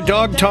back to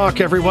Dog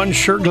Talk, everyone.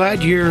 Sure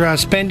glad you're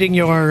spending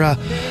your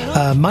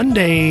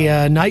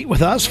Monday night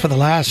with us for the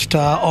last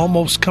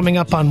almost coming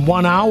up on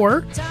 1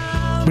 hour.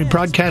 We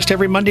broadcast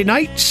every Monday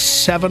night,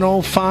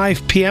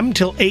 7:05 p.m.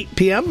 till 8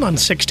 p.m. on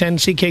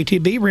 610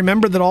 CKTB.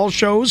 Remember that all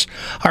shows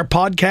are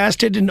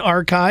podcasted and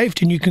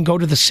archived, and you can go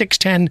to the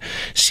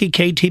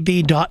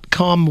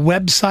 610CKTB.com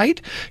website.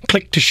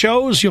 Click to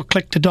shows, you'll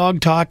click to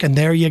Dog Talk, and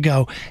there you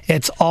go.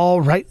 It's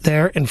all right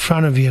there in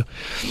front of you.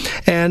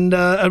 And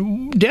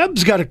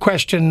Deb's got a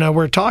question.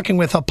 We're talking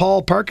with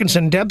Paul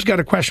Parkinson. Deb's got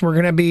a question we're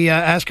going to be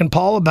asking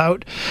Paul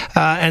about,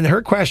 and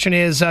her question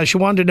is she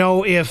wanted to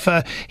know if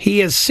he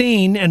has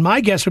seen, and my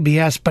guess would be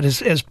yes, but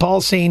has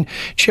Paul seen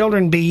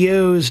children be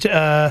used,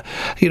 to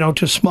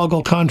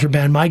smuggle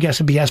contraband? My guess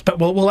would be yes, but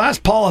we'll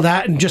ask Paul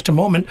that in just a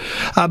moment.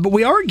 But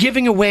we are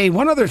giving away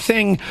one other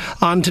thing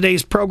on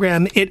today's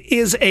program. It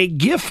is a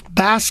gift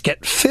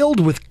basket filled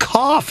with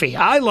coffee.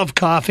 I love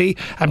coffee.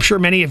 I'm sure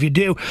many of you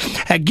do.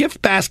 A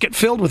gift basket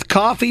filled with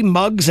coffee,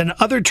 mugs, and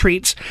other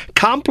treats.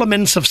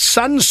 Compliments of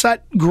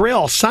Sunset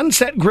Grill.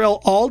 Sunset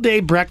Grill all-day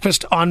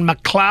breakfast on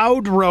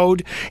McLeod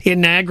Road in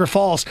Niagara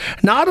Falls.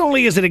 Not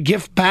only is it a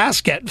gift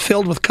basket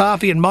filled with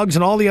coffee and mugs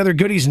and all the other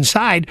goodies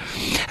inside,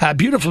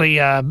 beautifully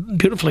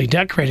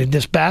decorated,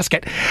 this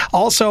basket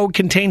also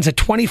contains a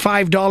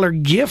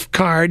 $25 gift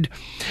card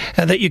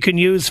that you can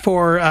use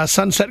for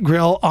Sunset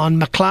Grill on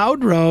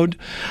McLeod Road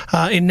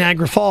in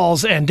Niagara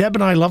Falls. And Deb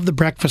and I love the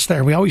breakfast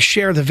there. We always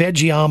share the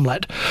veggie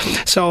omelet.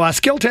 So a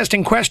skill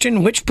testing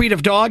question: which breed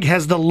of dog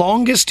has the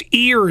longest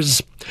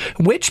ears?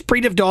 Which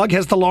breed of dog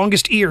has the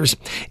longest ears?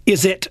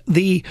 Is it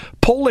the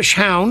Polish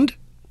Hound,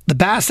 the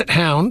Basset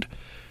Hound,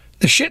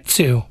 the Shih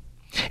Tzu?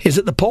 Is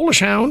it the Polish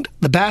Hound,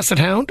 the Basset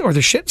Hound, or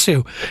the Shih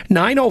Tzu?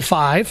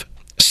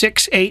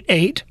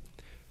 905-688-5638.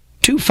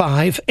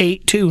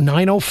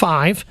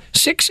 905-688-2582.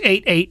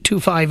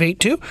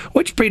 905-688-2582.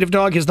 Which breed of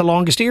dog has the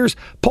longest ears?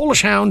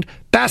 Polish Hound,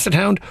 Basset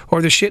Hound,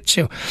 or the Shih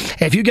Tzu?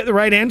 If you get the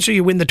right answer,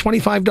 you win the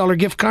 $25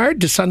 gift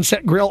card to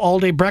Sunset Grill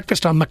all-day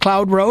breakfast on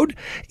McLeod Road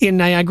in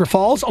Niagara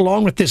Falls,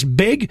 along with this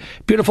big,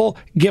 beautiful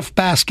gift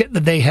basket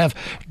that they have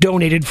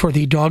donated for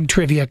the dog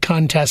trivia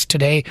contest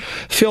today,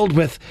 filled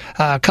with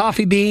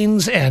coffee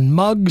beans and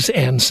mugs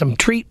and some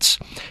treats.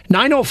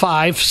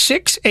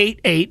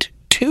 905-688-2582.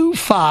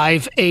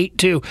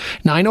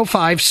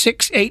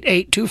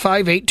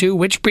 905-688-2582.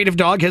 Which breed of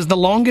dog has the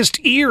longest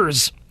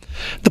ears?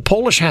 The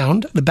Polish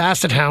Hound, the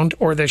Basset Hound,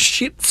 or the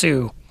Shih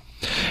Tzu?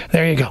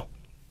 There you go.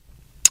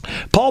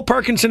 Paul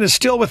Parkinson is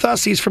still with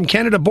us. He's from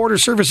Canada Border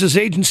Services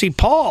Agency.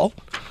 Paul.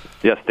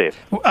 Yes, Dave.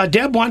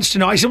 Deb wants to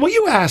know. I said, well,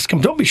 you ask him.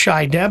 Don't be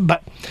shy, Deb.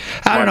 But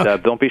I don't know.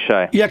 Deb, don't be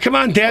shy. Yeah, come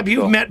on, Deb.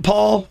 You've met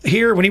Paul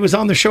here when he was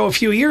on the show a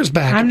few years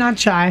back. I'm not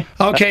shy.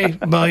 Okay.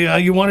 Well,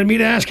 you wanted me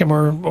to ask him,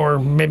 or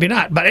maybe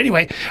not. But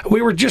anyway,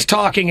 we were just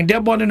talking, and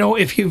Deb wanted to know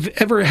if you've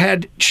ever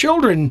had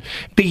children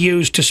be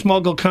used to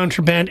smuggle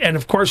contraband. And,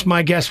 of course,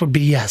 my guess would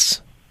be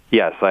yes.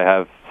 Yes, I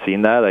have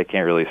seen that. I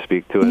can't really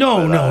speak to it.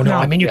 No.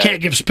 I mean, you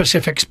can't give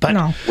specifics, but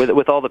no.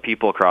 With all the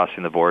people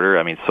crossing the border,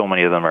 I mean, so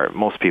many of them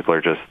most people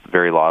are just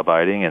very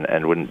law-abiding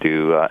and wouldn't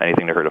do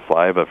anything to hurt a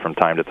fly. But from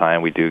time to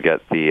time, we do get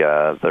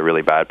the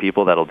really bad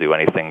people that'll do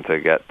anything to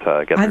get.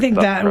 I think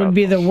that would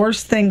be the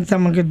worst thing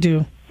someone could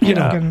do.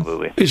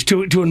 Absolutely. Is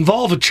to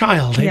involve a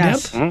child.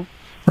 Yes. Deb? Mm-hmm.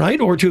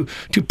 Right? Or to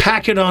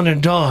pack it on a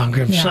dog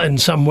in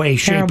some way,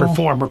 shape, or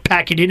form, or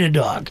pack it in a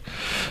dog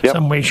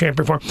some way, shape,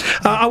 or form.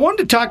 I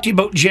wanted to talk to you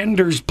about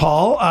genders,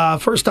 Paul.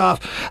 First off,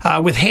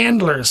 with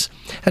handlers.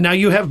 And now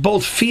you have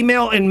both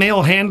female and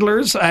male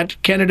handlers at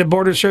Canada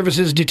Border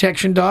Services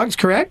Detection Dogs,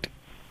 correct?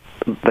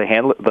 The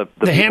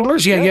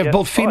handlers? Yeah, you have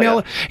both female.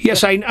 Oh, yeah.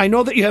 Yes, I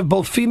know that you have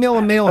both female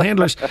and male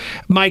handlers.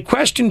 My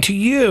question to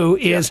you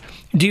is,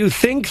 do you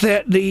think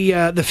that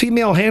the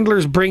female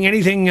handlers bring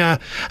anything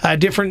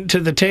different to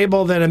the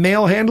table than a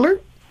male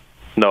handler?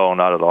 No,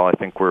 not at all. I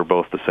think we're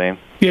both the same.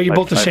 Yeah, you're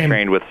both the same. I've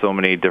trained with so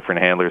many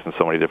different handlers and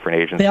so many different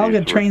agencies. They all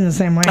get trained the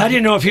same way. I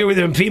didn't know if you were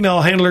the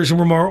female handlers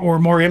were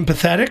more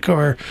empathetic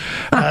or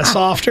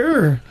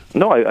softer. Or...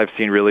 No, I've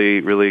seen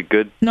really, really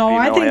good. No,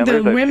 I think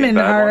the women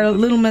are a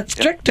little bit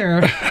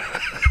stricter.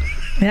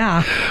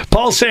 Yeah.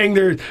 Paul's saying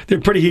they're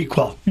pretty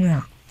equal.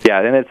 Yeah.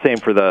 Yeah, and it's same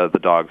for the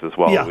dogs as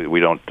well. Yeah. We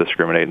don't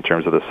discriminate in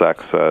terms of the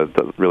sex.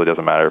 It really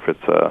doesn't matter if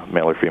it's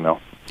male or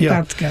female.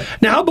 Yeah. That's good.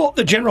 Now, how about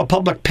the general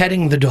public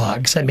petting the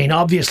dogs? I mean,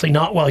 obviously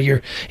not while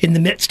you're in the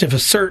midst of a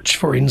search,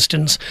 for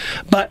instance,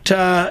 but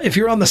if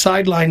you're on the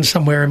sidelines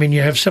somewhere, I mean,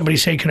 you have somebody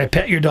say, can I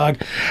pet your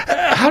dog?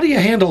 How do you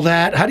handle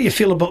that? How do you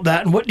feel about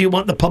that? And what do you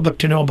want the public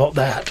to know about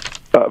that?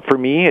 For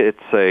me, it's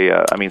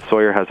I mean,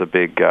 Sawyer has a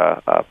big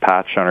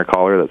patch on her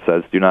collar that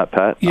says, do not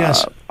pet.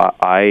 Yes.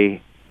 My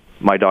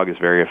dog is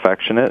very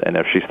affectionate, and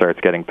if she starts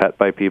getting pet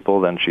by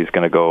people, then she's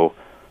going to go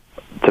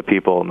to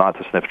people not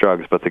to sniff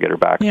drugs, but to get her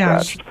back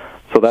scratched.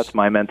 So that's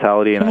my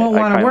mentality. And she won't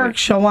want to work,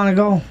 she'll want to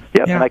go.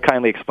 Yep, and I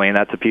kindly explain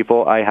that to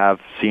people. I have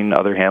seen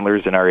other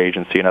handlers in our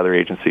agency and other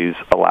agencies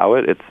allow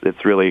it.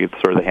 It's really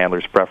sort of the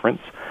handler's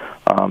preference.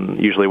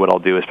 Usually what I'll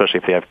do,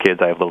 especially if they have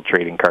kids, I have little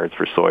trading cards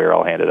for Sawyer.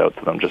 I'll hand it out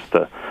to them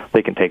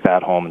they can take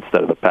that home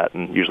instead of the pet,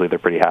 and usually they're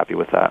pretty happy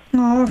with that.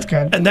 Oh, that's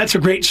good. And that's a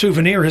great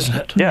souvenir, isn't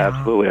it? Yeah,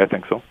 absolutely. I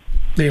think so.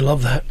 They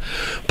love that.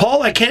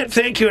 Paul, I can't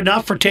thank you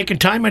enough for taking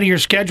time out of your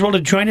schedule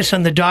to join us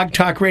on the Dog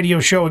Talk radio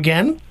show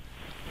again.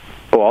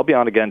 Oh, I'll be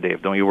on again,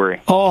 Dave. Don't you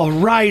worry. Oh,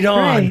 right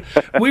on.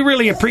 We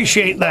really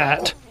appreciate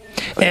that.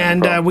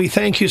 And we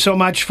thank you so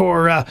much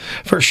for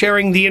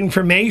sharing the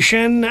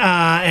information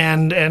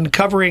and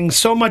covering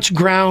so much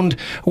ground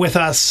with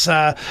us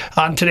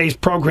on today's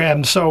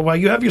program. So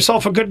you have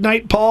yourself a good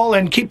night, Paul,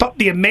 and keep up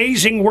the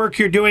amazing work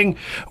you're doing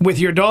with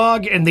your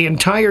dog and the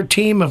entire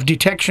team of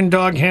detection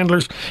dog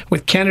handlers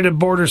with Canada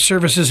Border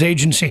Services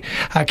Agency.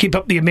 Keep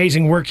up the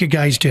amazing work you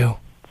guys do.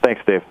 Thanks,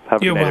 Dave.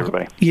 Have a good night,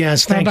 everybody.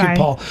 Yes, thank you,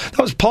 Paul. That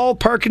was Paul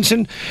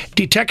Parkinson,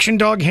 detection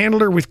dog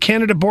handler with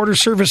Canada Border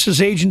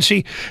Services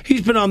Agency.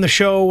 He's been on the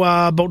show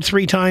about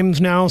 3 times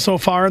now so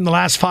far in the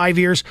last 5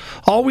 years.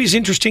 Always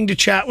interesting to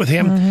chat with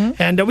him.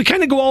 Mm-hmm. And we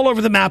kind of go all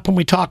over the map when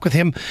we talk with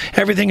him.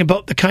 Everything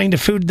about the kind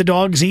of food the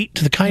dogs eat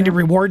to the kind of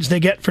rewards they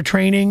get for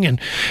training. And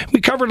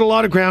we covered a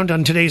lot of ground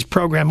on today's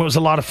program. It was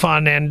a lot of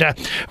fun. And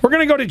we're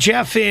going to go to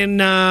Jeff in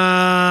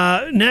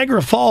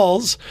Niagara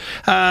Falls.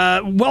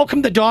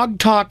 Welcome to Dog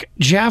Talk,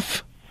 Jeff.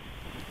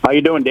 How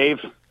you doing, Dave?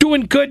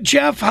 Doing good,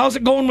 Jeff. How's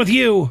it going with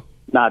you?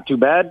 Not too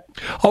bad.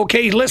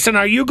 Okay, listen,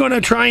 are you going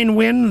to try and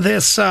win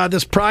this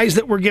prize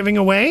that we're giving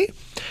away?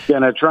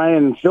 Gonna try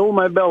and fill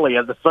my belly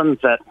at the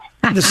Sunset.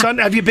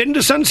 Have you been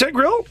to Sunset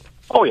Grill?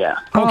 Oh, yeah.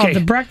 Okay.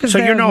 The breakfast so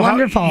there is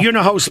wonderful. You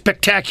know how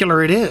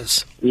spectacular it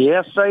is.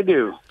 Yes, I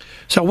do.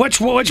 So which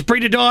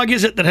breed of dog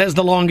is it that has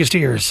the longest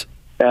ears?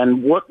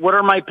 And what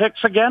are my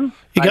picks again?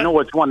 I know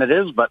which one it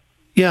is, but...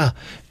 Yeah,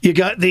 you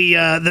got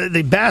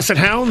the Basset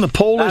Hound, the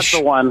Polish...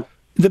 That's the one.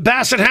 The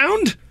Basset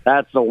Hound?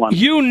 That's the one.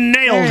 You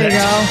nailed it. There you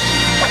go.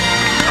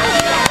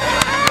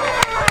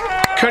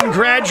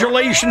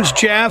 Congratulations,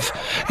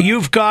 Jeff.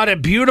 You've got a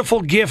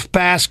beautiful gift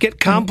basket,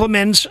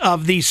 compliments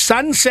of the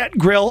Sunset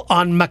Grill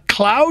on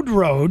McLeod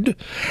Road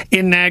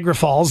in Niagara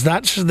Falls.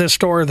 That's the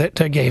store that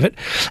gave it.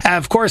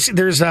 Of course,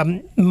 there's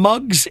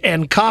mugs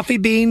and coffee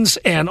beans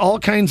and all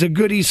kinds of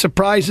goodies,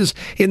 surprises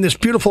in this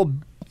beautiful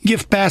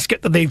gift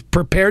basket that they've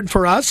prepared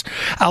for us,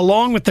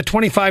 along with the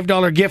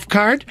 $25 gift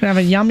card. Have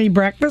a yummy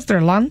breakfast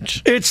or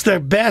lunch. It's the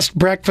best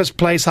breakfast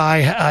place.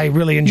 I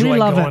really enjoy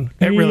going.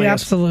 It really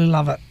absolutely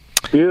love it.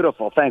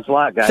 Beautiful. Thanks a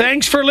lot, guys.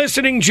 Thanks for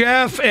listening,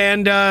 Jeff,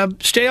 and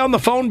stay on the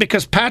phone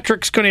because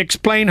Patrick's going to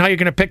explain how you're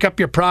going to pick up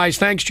your prize.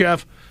 Thanks,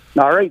 Jeff.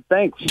 All right,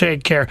 thanks.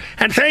 Take care.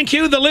 And thank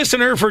you, the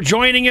listener, for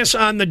joining us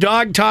on the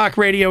Dog Talk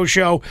radio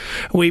show.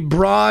 We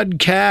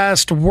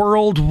broadcast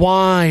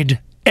worldwide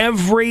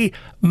every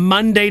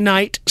Monday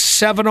night,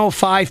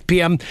 7:05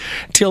 p.m.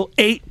 till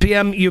 8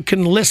 p.m. You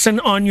can listen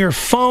on your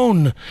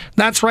phone.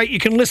 That's right, you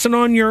can listen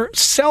on your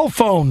cell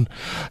phone.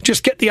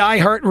 Just get the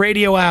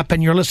iHeartRadio app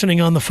and you're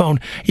listening on the phone.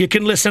 You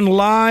can listen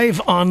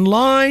live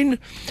online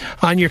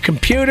on your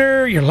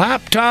computer, your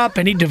laptop,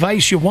 any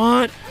device you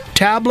want,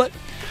 tablet.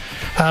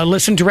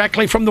 Listen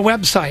directly from the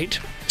website,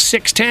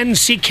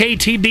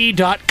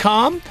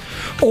 610cktb.com,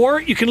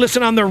 or you can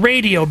listen on the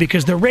radio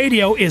because the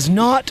radio is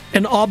not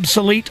an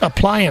obsolete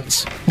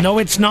appliance. No,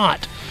 it's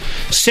not.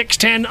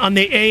 610 on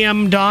the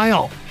AM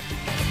dial.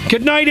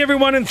 Good night,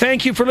 everyone, and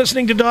thank you for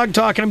listening to Dog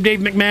Talk. I'm Dave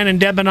McMahon, and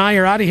Deb and I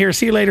are out of here.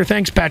 See you later.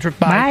 Thanks, Patrick.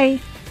 Bye. Bye.